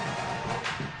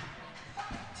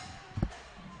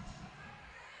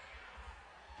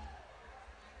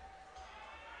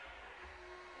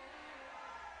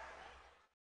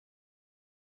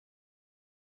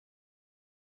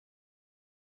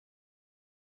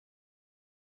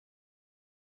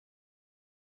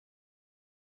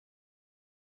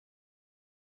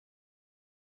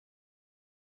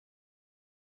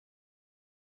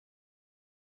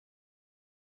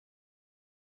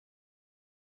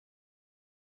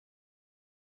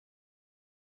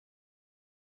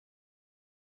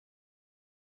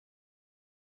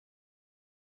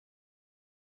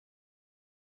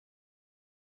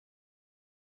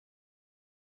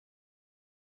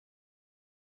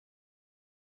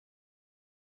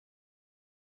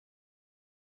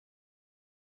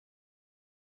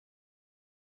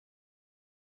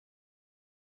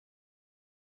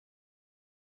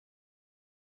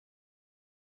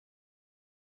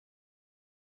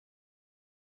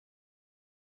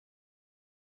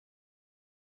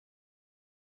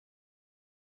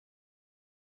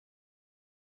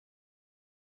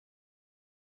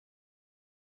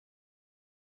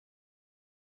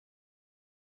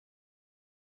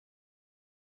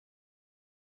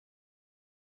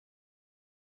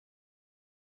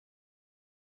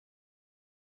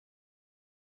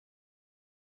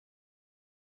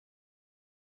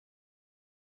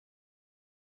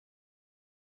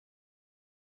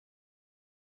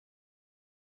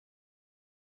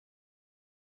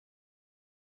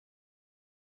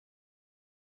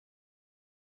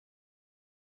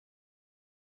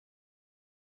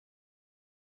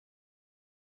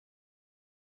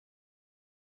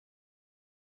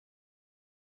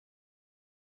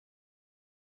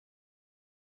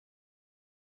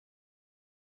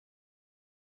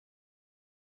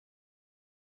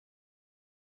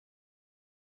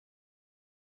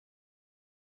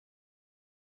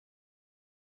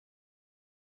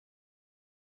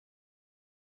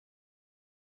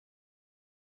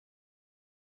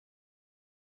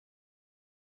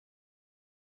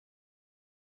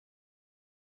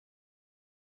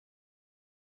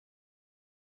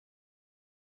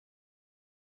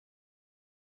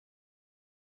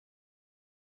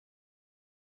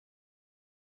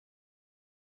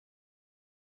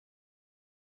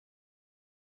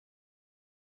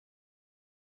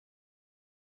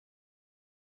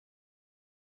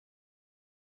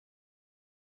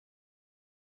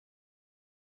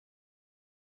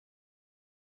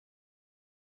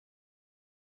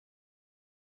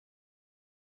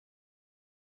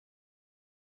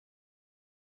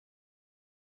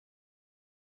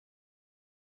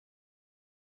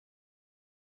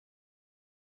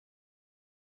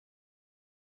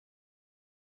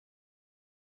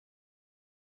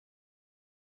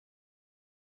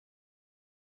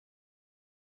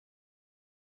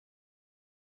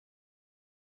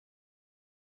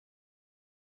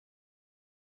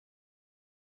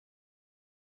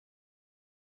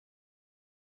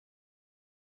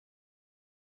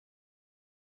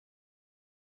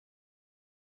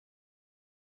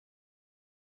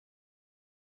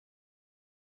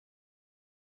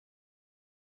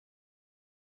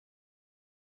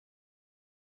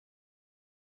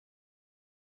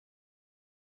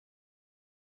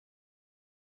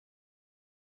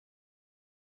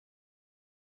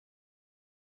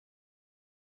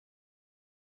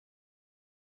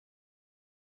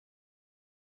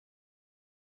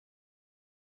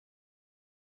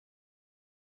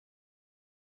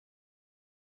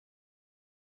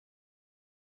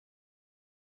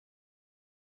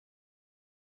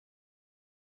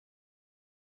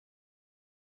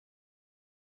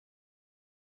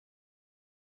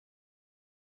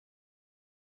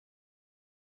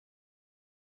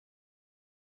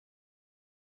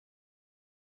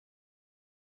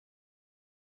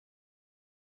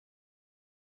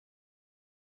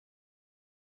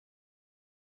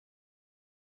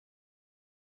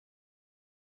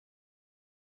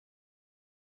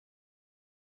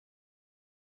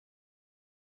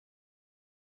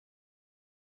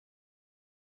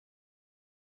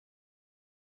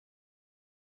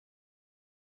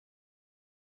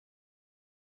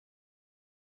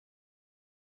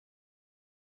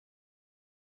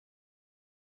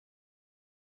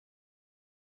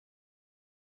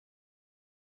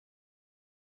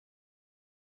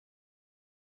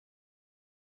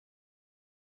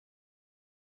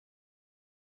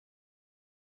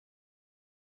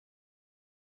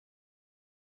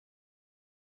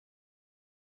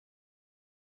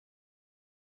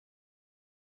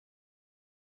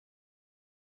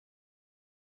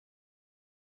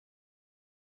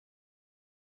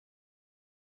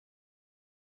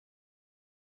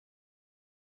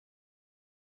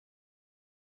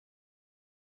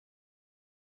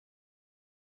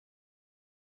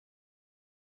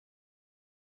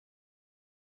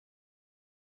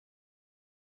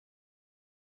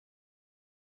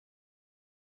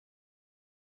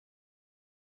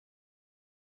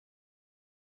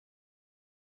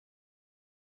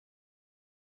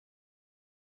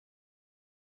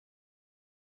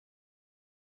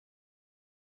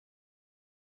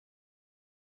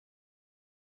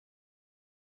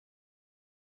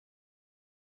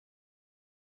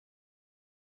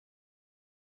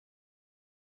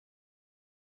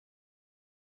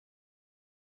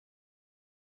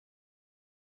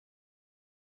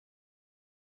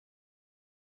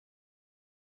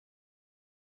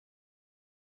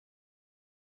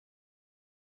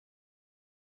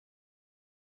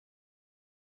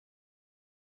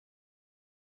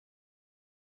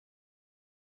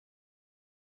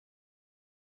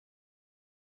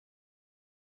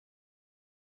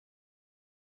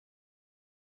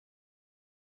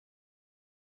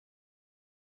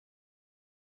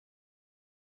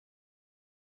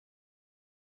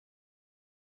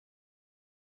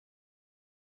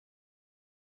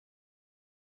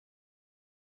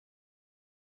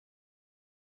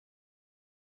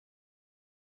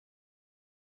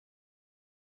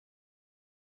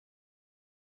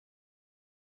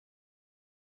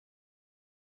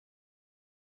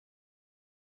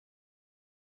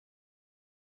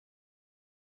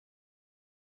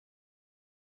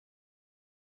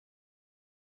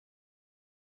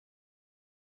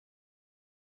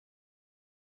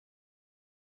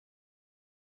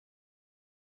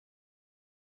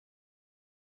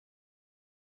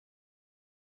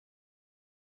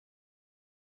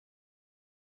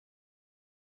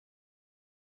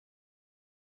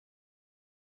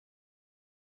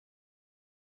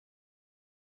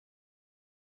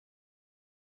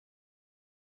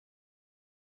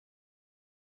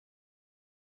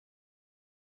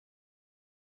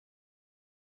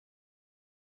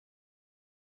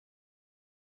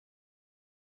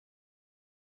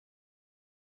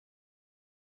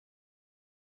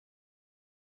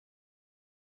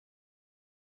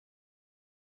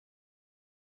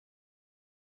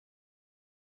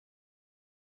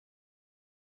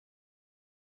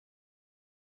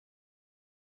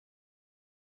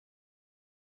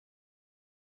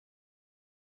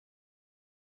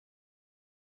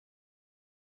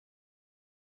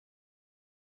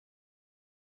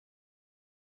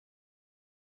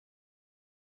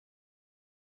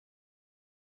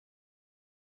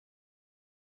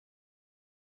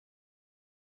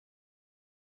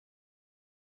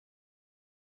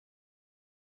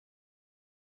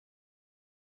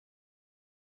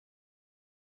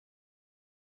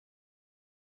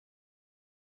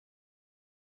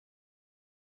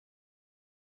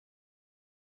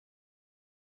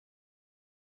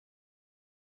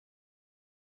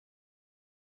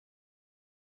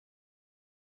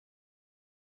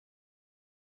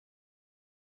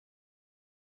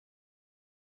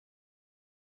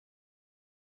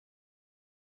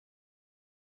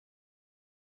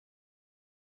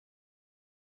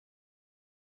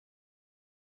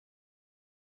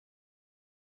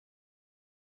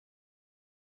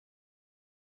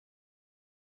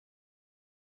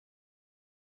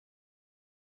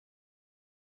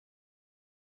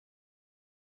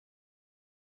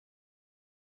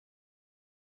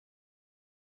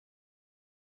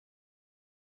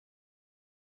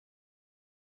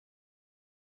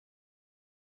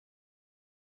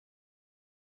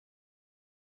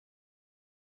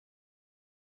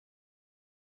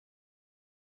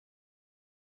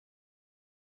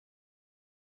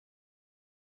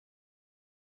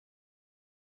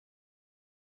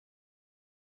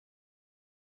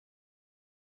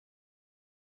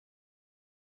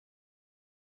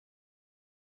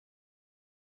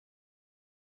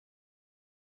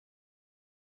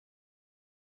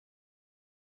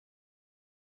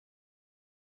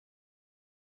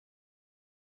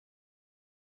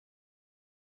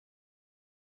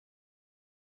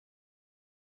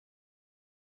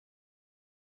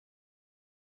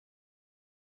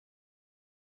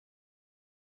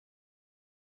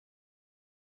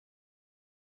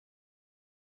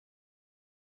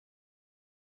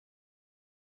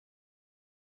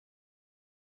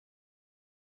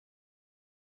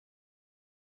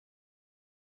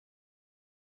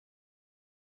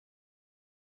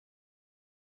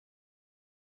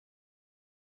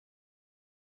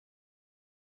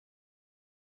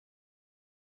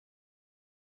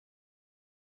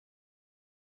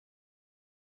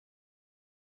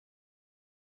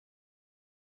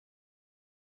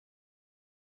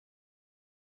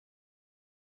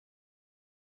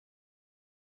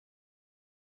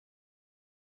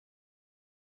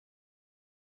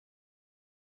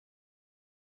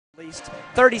 Least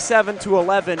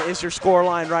 37-11 is your score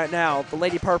line right now. The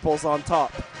Lady Purple's on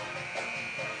top.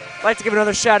 I'd like to give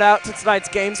another shout out to tonight's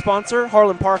game sponsor,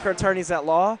 Harlan Parker Attorneys at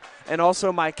Law, and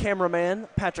also my cameraman,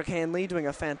 Patrick Hanley, doing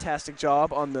a fantastic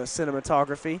job on the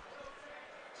cinematography.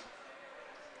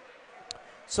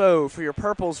 So for your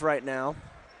purples right now,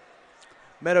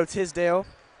 Meadow Tisdale,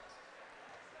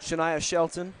 Shania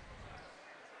Shelton,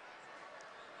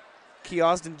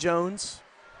 Kiosden Jones,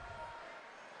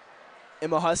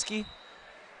 Emma Husky,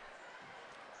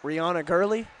 Rihanna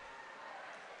Gurley,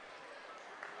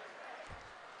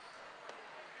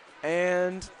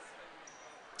 and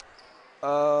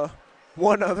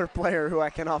one other player who I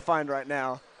cannot find right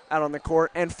now out on the court.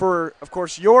 And for, of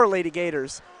course, your Lady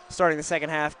Gators starting the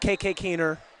second half, KK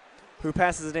Keener, who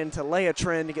passes it in to Leia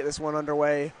Trin to get this one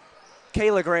underway,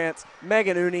 Kayla Grant,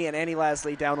 Megan Uni, and Annie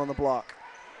Lasley down on the block.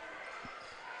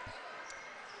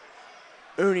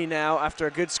 Uni now, after a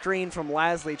good screen from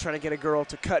Lasley, trying to get a girl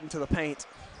to cut into the paint.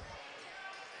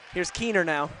 Here's Keener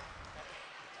now.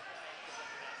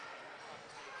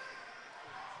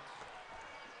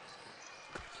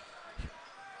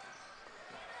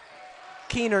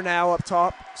 Keener now up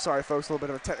top. Sorry, folks, a little bit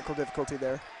of a technical difficulty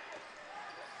there.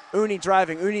 Uni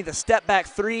driving. Uni, the step back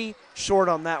three, short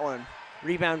on that one.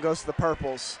 Rebound goes to the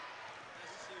Purples.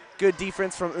 Good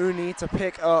defense from Uni to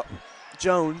pick up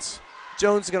Jones.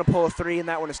 Jones is going to pull a three, and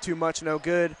that one is too much, no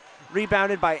good.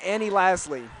 Rebounded by Annie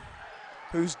Lasley,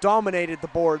 who's dominated the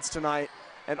boards tonight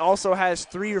and also has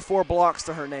 3 or 4 blocks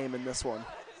to her name in this one.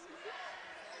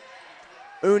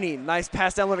 Uni, nice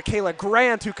pass down low to Kayla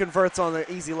Grant, who converts on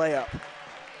the easy layup.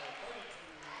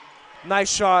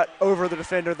 Nice shot over the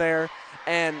defender there,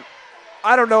 and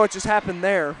I don't know what just happened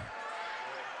there.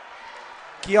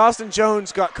 Kiosden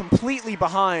Jones got completely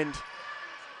behind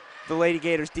the Lady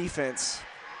Gators defense,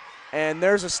 and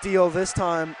there's a steal. This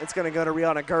time it's going to go to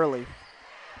Rihanna Gurley.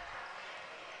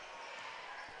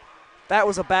 That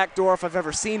was a backdoor if I've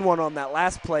ever seen one on that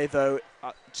last play, though.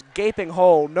 Gaping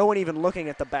hole, no one even looking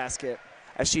at the basket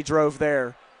as she drove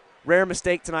there. Rare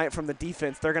mistake tonight from the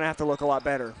defense. They're going to have to look a lot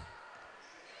better.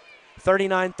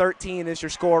 39-13 is your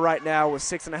score right now with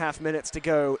 6.5 minutes to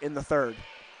go in the third.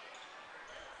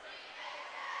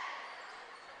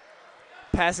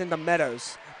 Pass into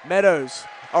Meadows. Meadows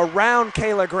around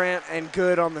Kayla Grant and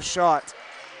good on the shot.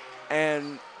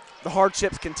 And the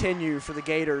hardships continue for the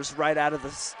Gators right out of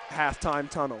this halftime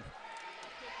tunnel.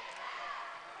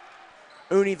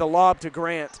 Uni the lob to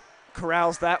Grant.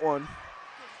 Corrals that one.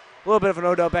 A little bit of an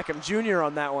Odell Beckham Jr.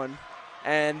 on that one.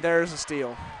 And there's a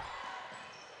steal.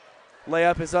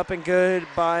 Layup is up and good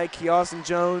by Kiosden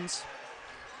Jones.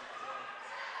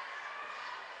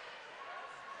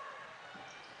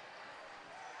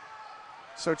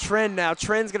 So Trin now.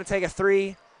 Trin's going to take a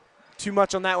three. Too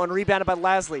much on that one. Rebounded by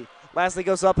Lasley. Lasley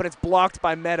goes up and it's blocked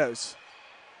by Meadows.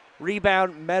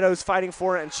 Rebound, Meadows fighting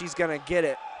for it, and she's going to get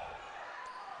it.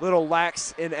 Little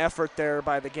lax in effort there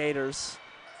by the Gators.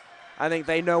 I think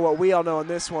they know what we all know on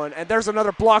this one. And there's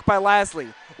another block by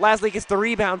Lasley. Lasley gets the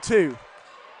rebound too.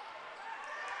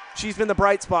 She's been the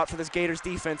bright spot for this Gators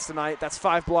defense tonight. That's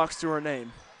 5 blocks to her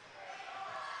name.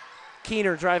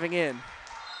 Keener driving in.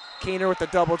 Keener with the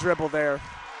double dribble there.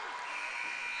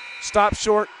 Stopped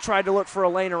short, tried to look for a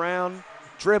lane around,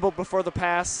 dribbled before the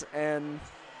pass, and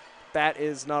that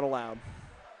is not allowed.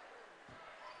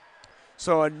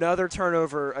 So another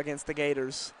turnover against the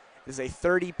Gators. Is a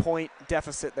 30-point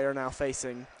deficit they are now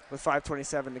facing with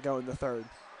 5:27 to go in the third.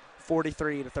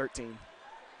 43-13.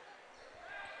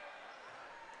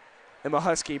 Emma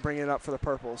Husky bringing it up for the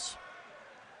Purples.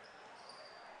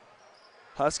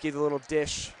 Husky, the little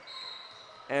dish.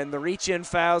 And the reach-in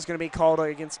foul is going to be called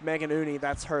against Megan Uni.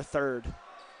 That's her third.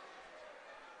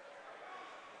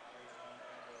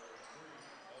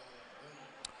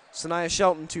 Shania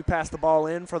Shelton to pass the ball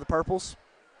in for the Purples.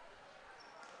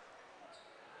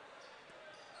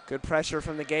 Good pressure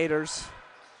from the Gators.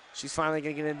 She's finally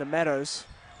going to get into Meadows.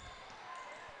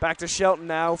 Back to Shelton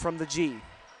now from the G.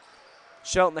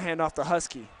 Shelton the handoff to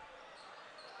Husky.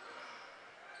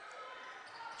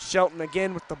 Shelton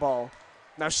again with the ball.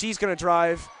 Now she's going to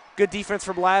drive. Good defense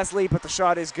from Lasley, but the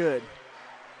shot is good.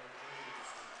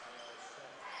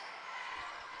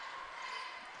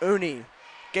 Uni.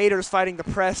 Gators fighting the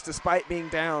press despite being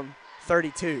down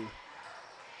 32.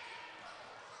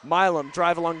 Milam,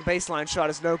 drive along the baseline, shot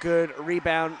is no good.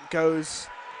 Rebound goes,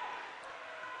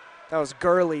 that was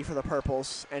Gurley for the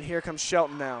Purples. And here comes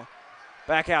Shelton now.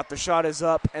 Back out, the shot is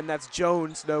up, and that's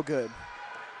Jones, no good.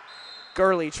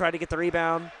 Gurley tried to get the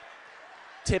rebound,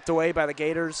 tipped away by the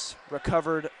Gators,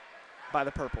 recovered by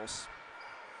the Purples.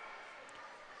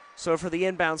 So for the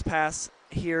inbounds pass,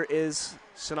 here is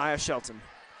Shania Shelton.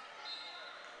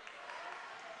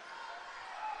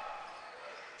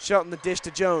 Shelton the dish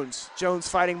to Jones. Jones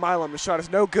fighting Milam. The shot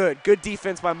is no good. Good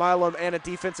defense by Milam and a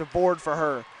defensive board for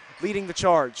her. Leading the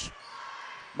charge.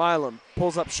 Milam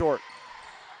pulls up short.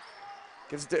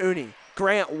 Gives it to Uni.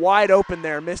 Grant wide open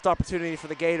there. Missed opportunity for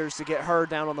the Gators to get her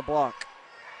down on the block.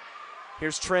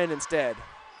 Here's Trent instead.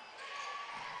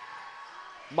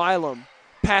 Milam.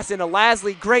 Pass into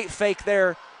Lasley. Great fake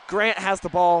there. Grant has the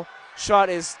ball. Shot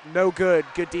is no good.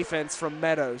 Good defense from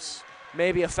Meadows.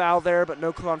 Maybe a foul there, but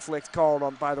no conflict called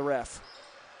on by the ref.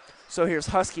 So here's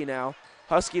Husky now.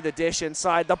 Husky the dish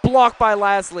inside. The block by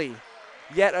Lasley.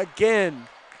 Yet again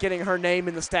getting her name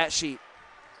in the stat sheet.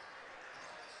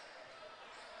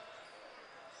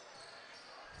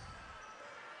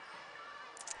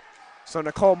 So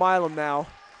Nicole Milam now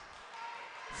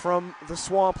from the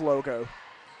Swamp logo.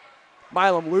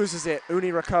 Milam loses it.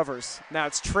 Uni recovers. Now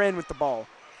it's Trin with the ball.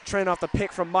 Trin off the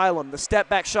pick from Milam. The step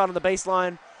back shot on the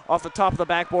baseline off the top of the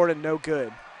backboard and no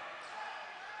good.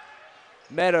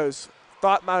 Meadows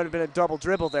thought might have been a double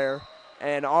dribble there.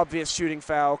 An obvious shooting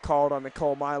foul called on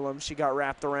Nicole Milam. She got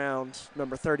wrapped around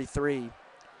number 33,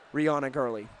 Rihanna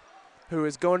Gurley, who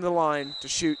is going to the line to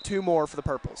shoot 2 more for the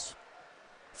Purples.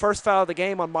 First foul of the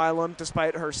game on Milam,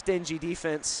 despite her stingy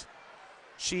defense.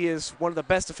 She is one of the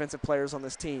best defensive players on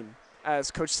this team,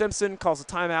 as Coach Simpson calls a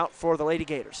timeout for the Lady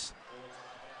Gators.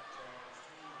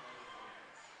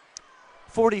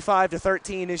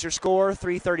 45-13 is your score,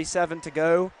 3:37 to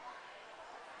go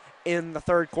in the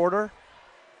third quarter.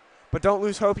 But don't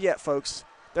lose hope yet, folks.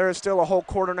 There is still a whole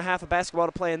quarter and a half of basketball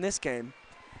to play in this game.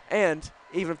 And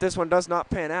even if this one does not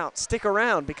pan out, stick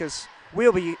around because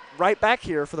we'll be right back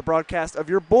here for the broadcast of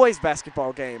your boys'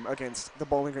 basketball game against the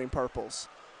Bowling Green Purples.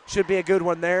 Should be a good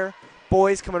one there.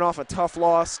 Boys coming off a tough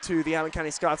loss to the Allen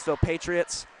County Scottsville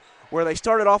Patriots, where they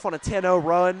started off on a 10-0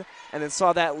 run and then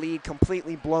saw that lead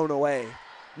completely blown away.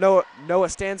 Noah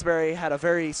Stansberry had a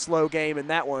very slow game in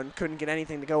that one, couldn't get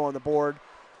anything to go on the board.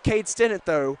 Cade Stinnett,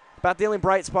 though, about the only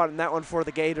bright spot in that one for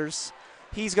the Gators.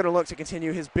 He's going to look to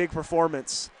continue his big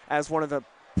performance as one of the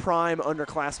prime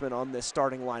underclassmen on this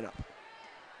starting lineup.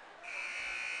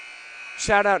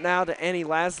 Shout out now to Annie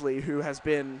Lasley, who has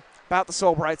been about the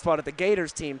sole bright spot of the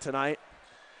Gators team tonight.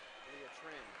 Leah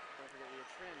Trin. Don't forget Leah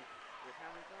Trin with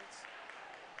how many points?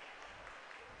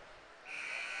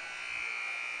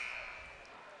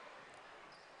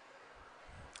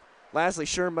 Lasley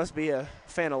sure must be a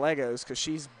fan of Legos because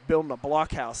she's building a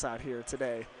blockhouse out here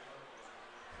today.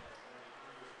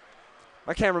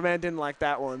 My cameraman didn't like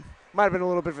that one. Might have been a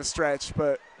little bit of a stretch,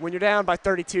 but when you're down by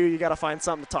 32, you got to find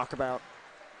something to talk about.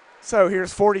 So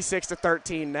here's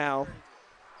 46-13 now.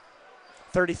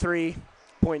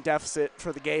 33-point deficit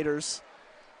for the Gators.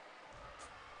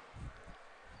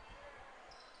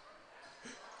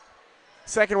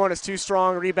 Second one is too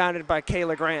strong, rebounded by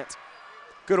Kayla Grant.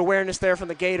 Good awareness there from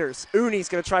the Gators. Uni's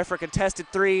going to try for a contested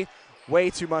 3.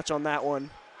 Way too much on that one.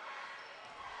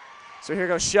 So here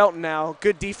goes Shelton now.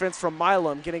 Good defense from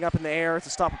Milam, getting up in the air to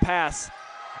stop a pass.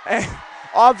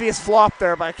 Obvious flop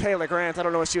there by Kayla Grant. I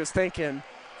don't know what she was thinking.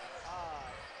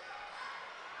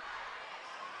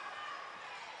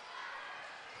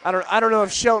 I don't know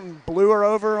if Shelton blew her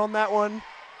over on that one.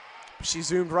 She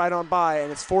zoomed right on by,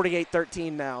 and it's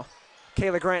 48-13 now.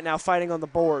 Kayla Grant now fighting on the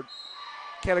board.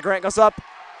 Kayla Grant goes up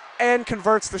and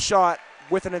converts the shot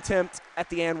with an attempt at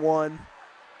the and one.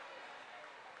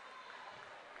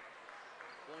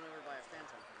 Blown over by a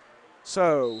phantom.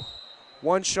 So,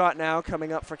 one shot now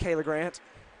coming up for Kayla Grant.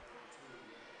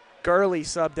 Gurley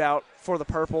subbed out for the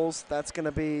Purples. That's going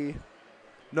to be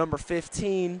number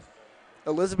 15,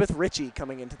 Elizabeth Ritchie,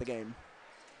 coming into the game.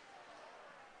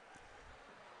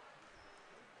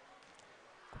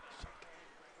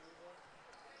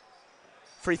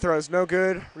 Free throws no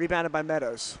good, rebounded by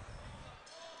Meadows.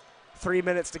 3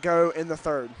 minutes to go in the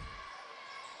third.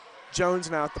 Jones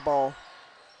now at the ball.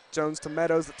 Jones to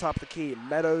Meadows at the top of the key.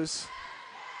 Meadows.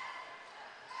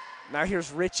 Now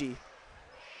here's Ritchie.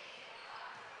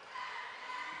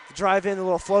 The drive in, the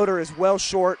little floater is well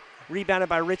short. Rebounded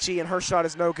by Ritchie, and her shot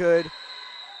is no good.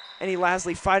 Annie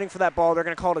Lasley fighting for that ball. They're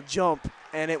going to call it a jump,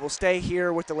 and it will stay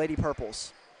here with the Lady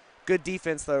Purples. Good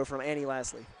defense, though, from Annie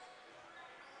Lasley.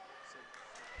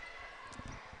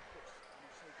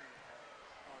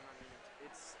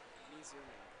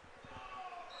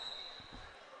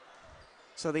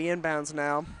 So the inbounds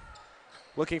now.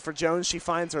 Looking for Jones. She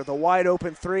finds her. The wide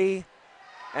open 3,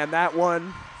 and that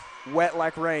one wet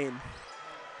like rain.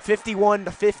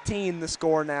 51-15 the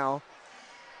score now.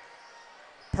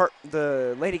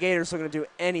 The Lady Gators are going to do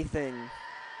anything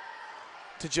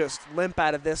to just limp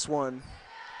out of this one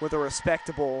with a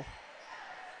respectable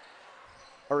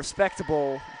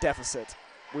deficit,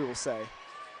 we will say.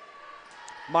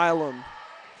 Milam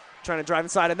trying to drive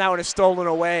inside, and that one is stolen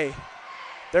away.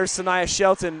 There's Sanaya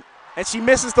Shelton, and she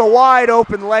misses the wide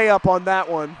open layup on that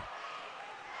one.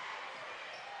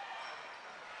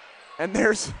 And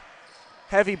there's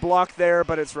heavy block there,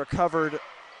 but it's recovered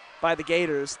by the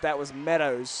Gators. That was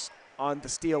Meadows on the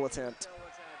steal attempt.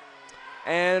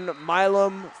 And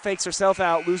Milam fakes herself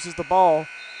out, loses the ball,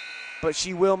 but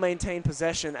she will maintain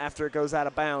possession after it goes out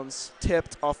of bounds.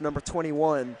 Tipped off number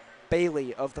 21,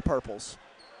 Bailey of the Purples.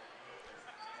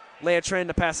 Leah Trend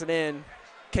to pass it in.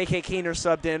 KK Keener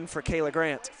subbed in for Kayla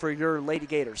Grant for your Lady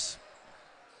Gators.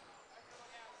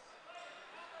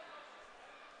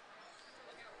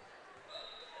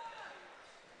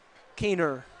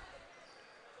 Keener.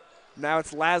 Now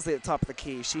it's Lasley at the top of the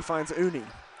key. She finds Uni.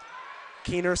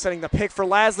 Keener setting the pick for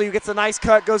Lasley, who gets a nice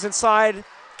cut, goes inside.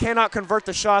 Cannot convert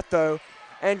the shot, though.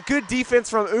 And good defense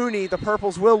from Uni. The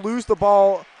Purples will lose the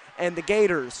ball, and the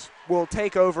Gators will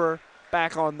take over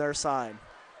back on their side.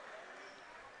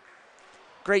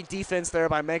 Great defense there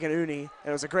by Megan Uni. And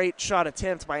it was a great shot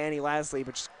attempt by Annie Lasley,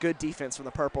 but just good defense from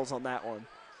the Purples on that one.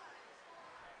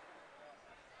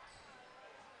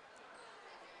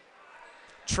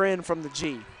 Trin from the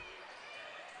G.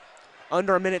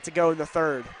 Under a minute to go in the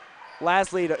third.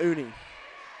 Lasley to Uni.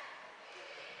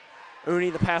 Uni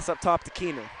the pass up top to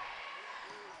Keener.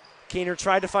 Keener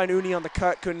tried to find Uni on the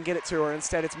cut, couldn't get it to her.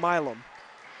 Instead, it's Milam.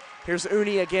 Here's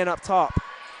Uni again up top.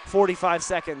 45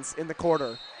 seconds in the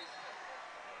quarter.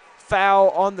 Foul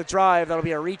on the drive. That'll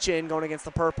be a reach in going against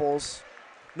the Purples.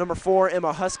 Number 4,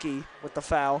 Emma Husky with the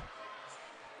foul.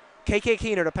 KK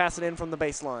Keener to pass it in from the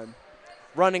baseline.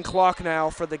 Running clock now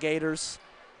for the Gators.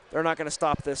 They're not going to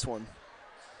stop this one.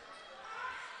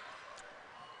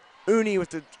 Uni with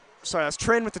the, sorry, that's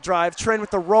Trin with the drive. Trin with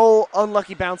the roll,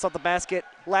 unlucky bounce off the basket.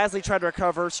 Lasley tried to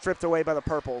recover, stripped away by the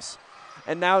Purples.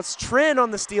 And now it's Trin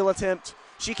on the steal attempt.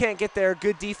 She can't get there.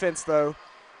 Good defense, though.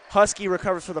 Husky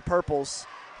recovers for the Purples,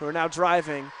 who are now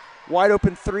driving. Wide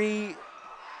open three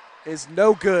is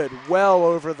no good. Well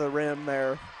over the rim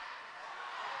there.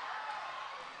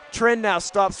 Trin now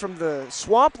stops from the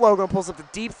Swamp logo and pulls up the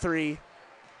deep three.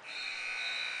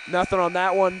 Nothing on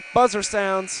that one. Buzzer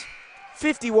sounds.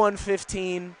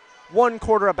 51-15. 1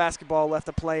 quarter of basketball left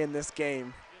to play in this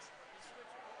game.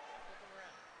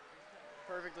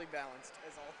 Perfectly balanced,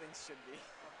 as all things should be.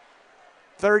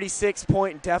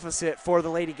 36-point deficit for the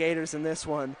Lady Gators in this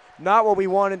one. Not what we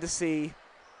wanted to see.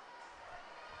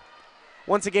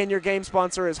 Once again, your game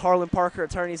sponsor is Harlan Parker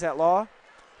Attorneys at Law.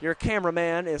 Your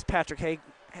cameraman is Patrick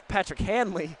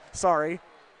Hanley, sorry.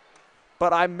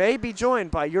 But I may be joined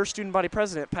by your student body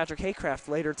president, Patrick Haycraft,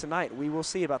 later tonight. We will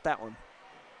see about that one.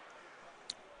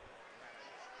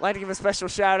 I'd like to give a special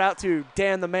shout out to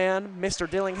Dan the Man, Mr.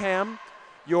 Dillingham,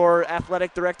 your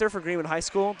athletic director for Greenwood High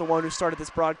School, the one who started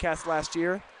this broadcast last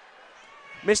year.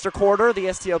 Mr. Corder, the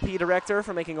STLP director,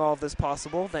 for making all of this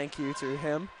possible. Thank you to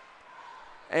him.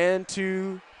 And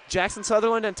to Jackson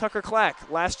Sutherland and Tucker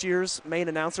Clack, last year's main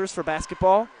announcers for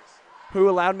basketball, who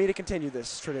allowed me to continue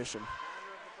this tradition.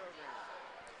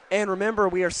 And remember,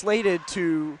 we are slated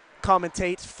to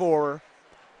commentate for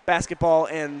basketball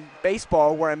and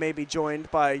baseball, where I may be joined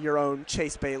by your own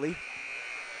Chase Bailey.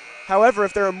 However,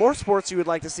 if there are more sports you would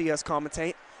like to see us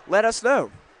commentate, let us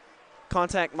know.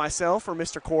 Contact myself or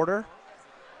Mr. Corder,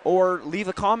 or leave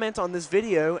a comment on this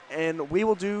video, and we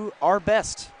will do our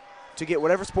best to get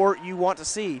whatever sport you want to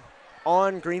see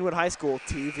on Greenwood High School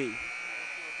TV.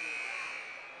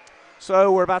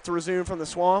 So we're about to resume from the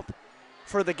Swamp.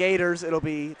 For the Gators, it'll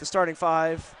be the starting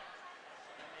 5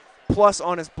 plus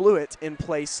Honest Blewett in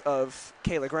place of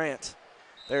Kayla Grant.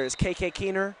 There is KK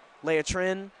Keener, Leah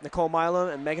Trin, Nicole Milam,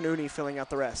 and Megan Uni filling out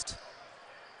the rest.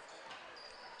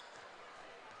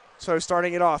 So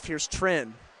starting it off, here's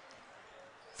Trin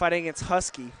fighting against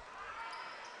Husky.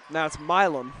 Now it's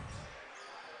Milam.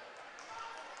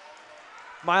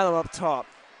 Milam up top.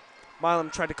 Milam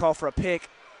tried to call for a pick.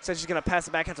 Said she's going to pass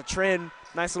it back out to Trin.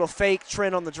 Nice little fake.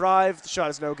 Trin on the drive. The shot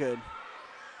is no good.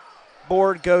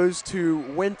 Board goes to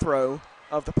Winthrow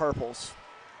of the Purples.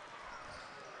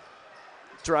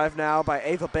 Drive now by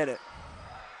Ava Bennett.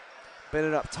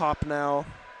 Bennett up top now.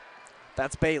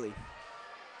 That's Bailey.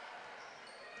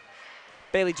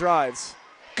 Bailey drives.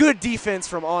 Good defense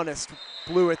from Honest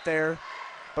Blewett there,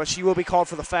 but she will be called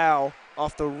for the foul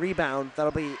off the rebound.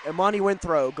 That'll be Imani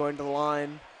Winthrow going to the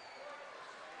line.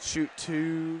 Shoot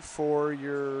 2 for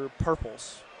your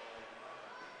Purples.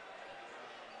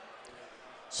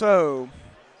 So,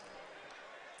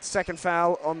 second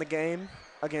foul on the game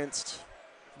against,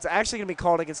 it's actually going to be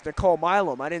called against Nicole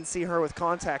Milam. I didn't see her with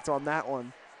contact on that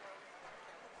one.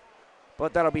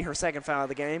 But that'll be her second foul of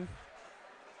the game.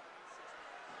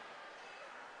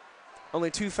 Only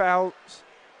 2 fouls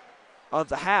of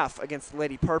the half against the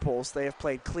Lady Purples. They have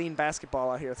played clean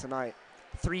basketball out here tonight.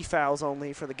 3 fouls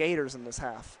only for the Gators in this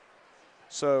half.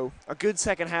 So a good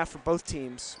second half for both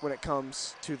teams when it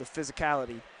comes to the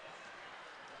physicality.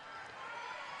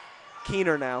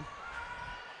 Keener now.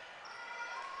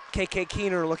 KK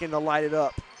Keener looking to light it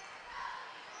up.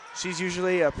 She's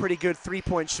usually a pretty good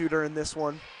three-point shooter in this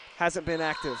one. Hasn't been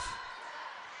active.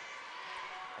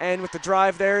 And with the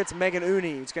drive there, it's Megan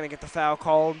Uni who's going to get the foul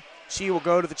called. She will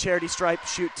go to the charity stripe,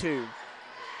 shoot 2.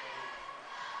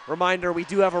 Reminder, we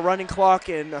do have a running clock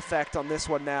in effect on this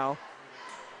one now.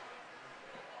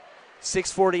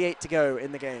 6:48 to go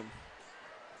in the game.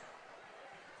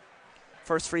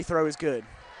 First free throw is good.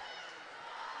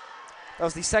 That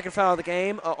was the second foul of the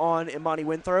game on Imani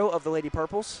Winthrow of the Lady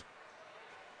Purples,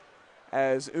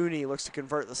 as Uni looks to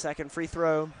convert the second free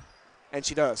throw, and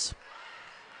she does.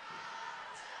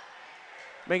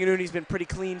 Megan Uni's been pretty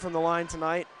clean from the line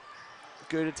tonight.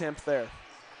 Good attempt there.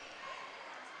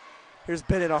 Here's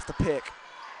Bennett off the pick.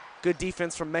 Good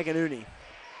defense from Megan Uni.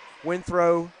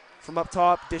 Winthrow from up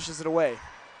top, dishes it away.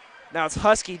 Now it's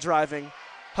Husky driving.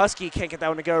 Husky can't get that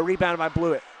one to go. Rebounded by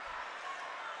Blewett.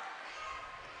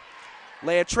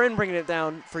 Leah Trin bringing it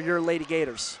down for your Lady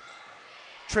Gators.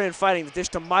 Trin fighting the dish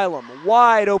to Milam.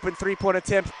 Wide open three-point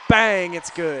attempt. Bang,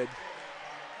 it's good.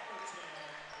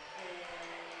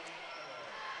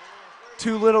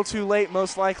 Too little, too late,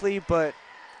 most likely, but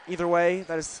either way,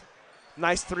 that is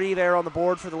nice 3 there on the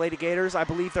board for the Lady Gators. I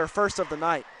believe they're first of the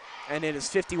night, and it is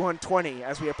 51-20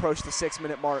 as we approach the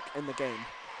 6-minute mark in the game.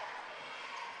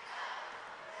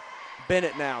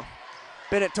 Bennett now.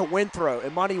 Bennett to Winthrow.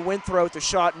 Imani Winthrow with the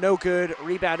shot, no good.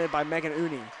 Rebounded by Megan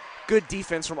Uni. Good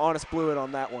defense from Honest Blewett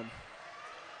on that one.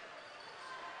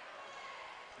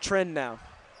 Trend now.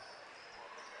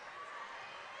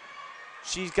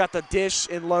 She's got the dish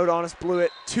in low to Honest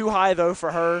Blewett. Too high, though,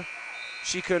 for her.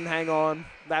 She couldn't hang on.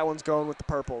 That one's going with the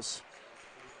Purples.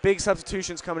 Big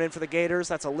substitutions coming in for the Gators.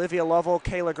 That's Olivia Lovell,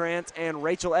 Kayla Grant, and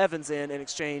Rachel Evans in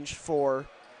exchange for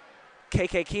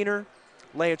KK Keener,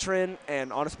 Leah Trin,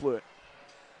 and Honest Blewett.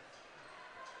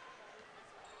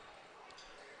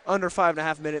 Under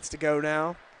 5.5 minutes to go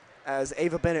now as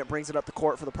Ava Bennett brings it up the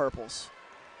court for the Purples.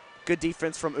 Good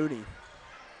defense from Uni.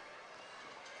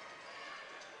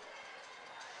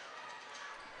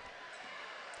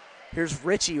 Here's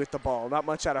Richie with the ball. Not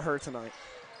much out of her tonight.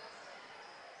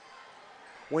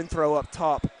 Winthrow up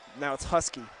top. Now it's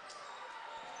Husky.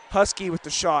 Husky with the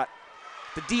shot.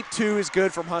 The deep 2 is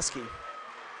good from Husky.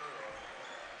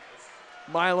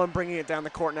 Milam bringing it down the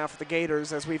court now for the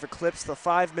Gators as we've eclipsed the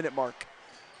 5-minute mark.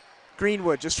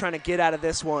 Greenwood just trying to get out of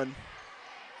this one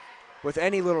with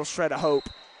any little shred of hope.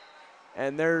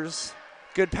 And there's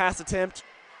good pass attempt.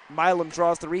 Milam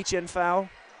draws the reach-in foul.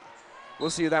 We'll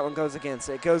see who that one goes against.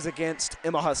 It goes against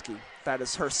Emma Husky. That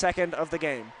is her second of the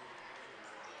game.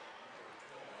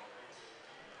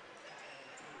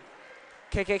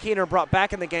 KK Keener brought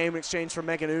back in the game in exchange for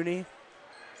Megan Uni.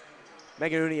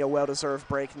 Megan Uni a well-deserved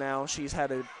break now. She's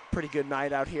had a pretty good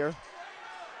night out here.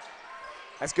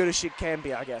 As good as she can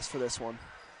be, I guess, for this one.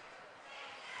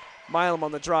 Milam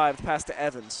on the drive, pass to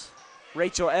Evans.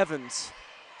 Rachel Evans.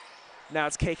 Now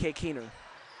it's KK Keener.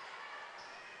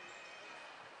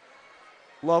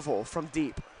 Lovell from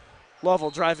deep.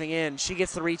 Lovell driving in. She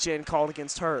gets the reach in called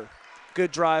against her.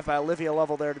 Good drive by Olivia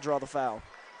Lovell there to draw the foul.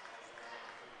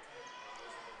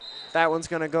 That one's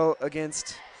going to go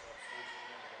against,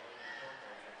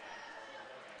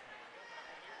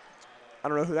 I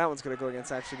don't know who that one's going to go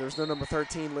against, actually. There's no number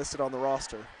 13 listed on the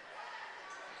roster.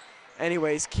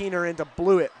 Anyways, Keener into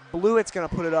Blewett. Blewett's going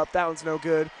to put it up. That one's no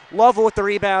good. Lovell with the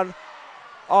rebound.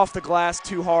 Off the glass,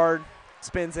 too hard.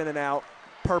 Spins in and out.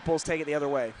 Purples take it the other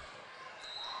way.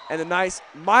 And a nice,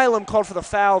 Milam called for the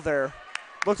foul there.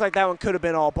 Looks like that one could have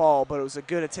been all ball, but it was a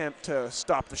good attempt to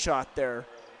stop the shot there.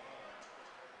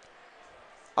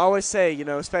 I always say, you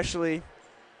know, especially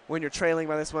when you're trailing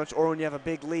by this much or when you have a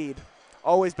big lead,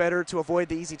 always better to avoid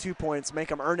the easy 2 points, make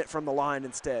them earn it from the line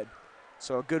instead.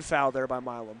 So a good foul there by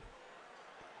Milam.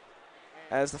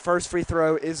 As the first free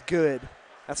throw is good.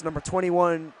 That's number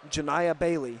 21, Janiyah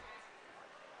Bailey.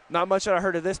 Not much that I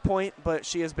heard at this point, but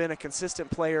she has been a consistent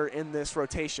player in this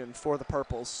rotation for the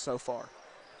Purples so far.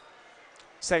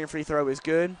 Second free throw is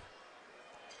good.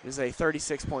 It is a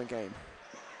 36-point game.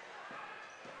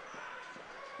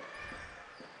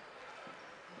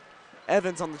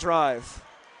 Evans on the drive.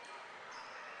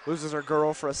 Loses her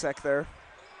girl for a sec there.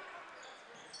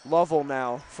 Lovell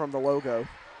now from the logo.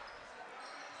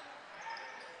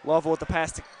 Lovell with the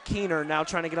pass to Keener, now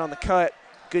trying to get on the cut.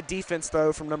 Good defense,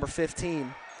 though, from number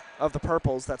 15 of the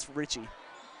Purples. That's Richie.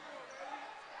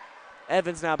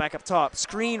 Evans now back up top.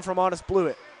 Screen from Honest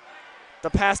Blewett. The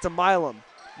pass to Milam.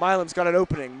 Milam's got an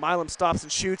opening. Milam stops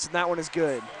and shoots, and that one is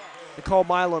good. Nicole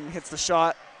Milam hits the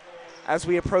shot as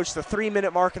we approach the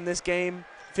 3-minute mark in this game.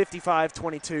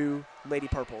 55-22, Lady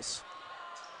Purples.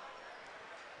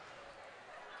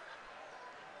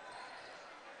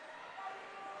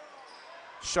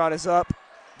 Shot is up.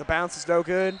 The bounce is no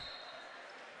good.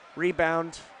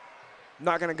 Rebound,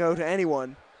 not going to go to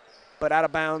anyone, but out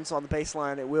of bounds on the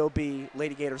baseline. It will be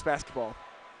Lady Gators basketball.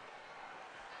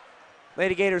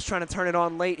 Lady Gators trying to turn it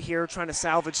on late here, trying to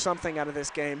salvage something out of this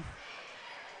game.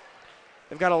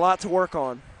 They've got a lot to work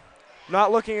on.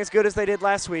 Not looking as good as they did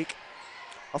last week.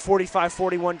 A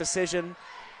 45-41 decision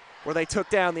where they took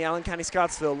down the Allen County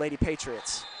Scottsville Lady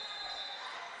Patriots.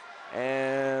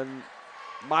 And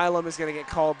Milam is going to get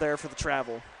called there for the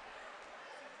travel.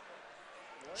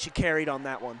 She carried on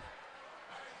that one.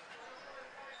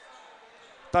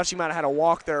 Thought she might have had a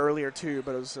walk there earlier too,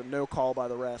 but it was a no call by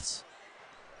the refs.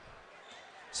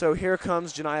 So here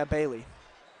comes Janiah Bailey.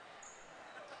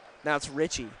 Now it's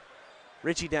Richie.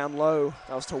 Richie down low.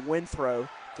 That was to Winthrow.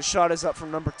 The shot is up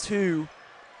from number 2,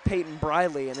 Peyton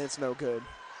Briley, and it's no good.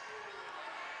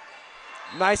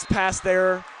 Nice pass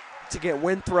there to get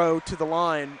Winthrow to the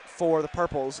line for the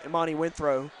Purples. Imani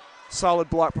Winthrow, solid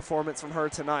block performance from her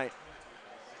tonight.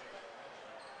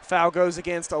 Foul goes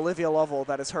against Olivia Lovell.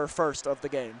 That is her first of the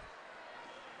game.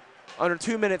 Under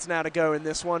 2 minutes now to go in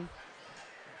this one.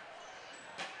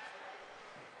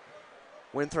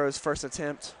 Winthrow's first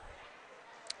attempt.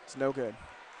 It's no good.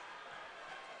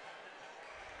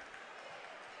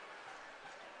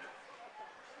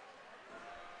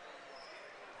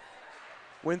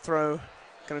 Winthrow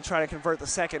going to try to convert the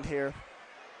second here.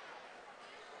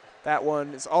 That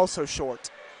one is also short.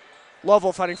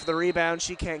 Lovell fighting for the rebound.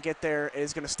 She can't get there. It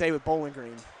is going to stay with Bowling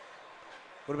Green.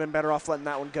 Would have been better off letting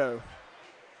that one go.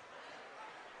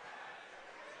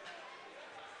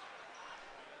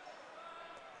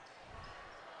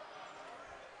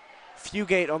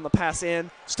 Fugate on the pass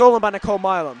in. Stolen by Nicole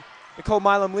Milam. Nicole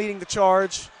Milam leading the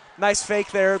charge. Nice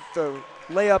fake there. The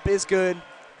layup is good.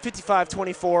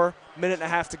 55-24. Minute and a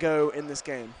half to go in this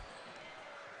game.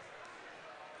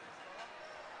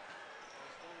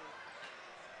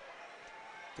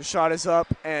 The shot is up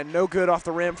and no good off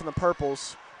the rim from the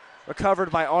Purples. Recovered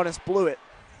by Honest Blewett.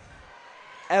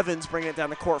 Evans bringing it down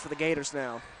the court for the Gators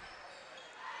now.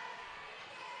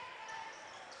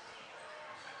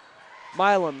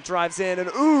 Milam drives in, and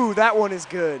ooh, that one is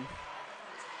good.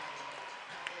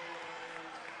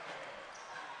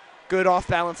 Good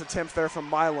off-balance attempt there from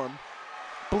Milam.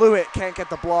 Blewett can't get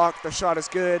the block. The shot is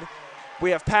good.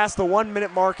 We have passed the 1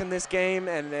 minute mark in this game,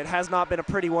 and it has not been a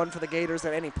pretty one for the Gators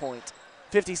at any point.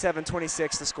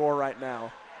 57-26 the score right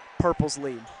now. Purple's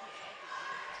lead.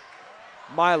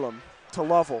 Milam to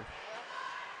Lovell.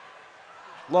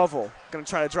 Lovell going to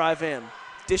try to drive in.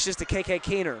 Dishes to KK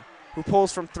Keener, who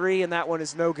pulls from 3, and that one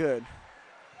is no good.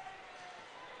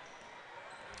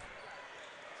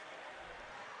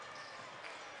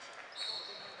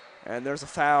 And there's a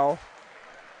foul.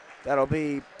 That'll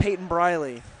be Peyton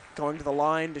Briley going to the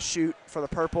line to shoot for the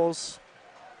Purples.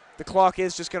 The clock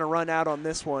is just going to run out on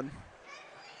this one,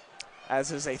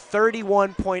 as is a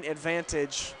 31-point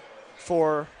advantage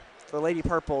for the Lady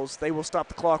Purples. They will stop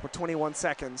the clock with 21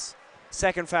 seconds.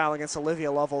 Second foul against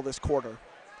Olivia Lovell this quarter.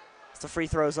 The free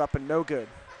throw's up and no good.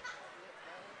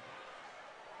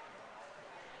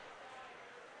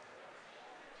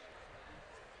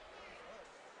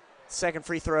 Second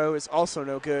free throw is also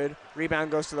no good. Rebound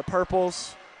goes to the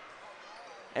Purples.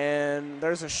 And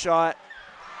there's a shot.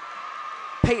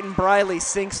 Peyton Briley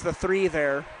sinks the 3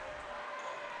 there.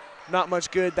 Not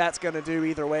much good that's going to do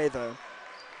either way, though.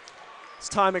 As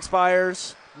time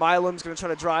expires, Milam's going to try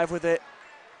to drive with it.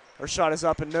 Her shot is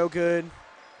up and no good.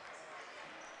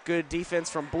 Good defense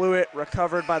from Blewett,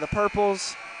 recovered by the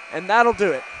Purples, and that'll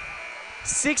do it.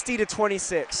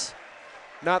 60-26.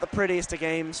 Not the prettiest of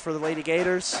games for the Lady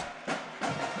Gators.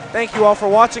 Thank you all for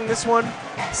watching this one.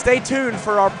 Stay tuned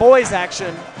for our boys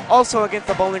action, also against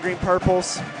the Bowling Green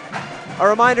Purples. A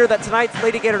reminder that tonight's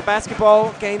Lady Gator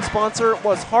basketball game sponsor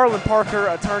was Harlan Parker,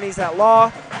 Attorneys at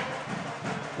Law.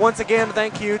 Once again,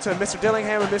 thank you to Mr.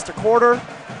 Dillingham and Mr. Quarter.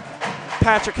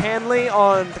 Patrick Hanley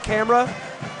on the camera.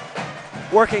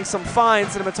 Working some fine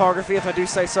cinematography, if I do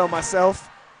say so myself.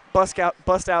 Bust out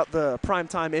the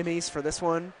primetime Emmys for this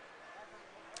one.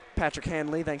 Patrick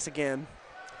Hanley, thanks again.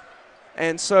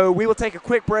 And so we will take a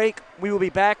quick break. We will be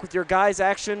back with your guys'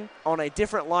 action on a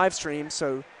different live stream,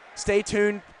 so stay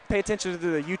tuned. Pay attention to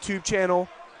the YouTube channel.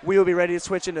 We will be ready to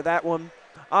switch into that one.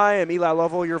 I am Eli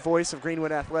Lovell, your voice of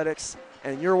Greenwood Athletics,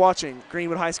 and you're watching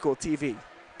Greenwood High School TV.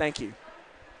 Thank you.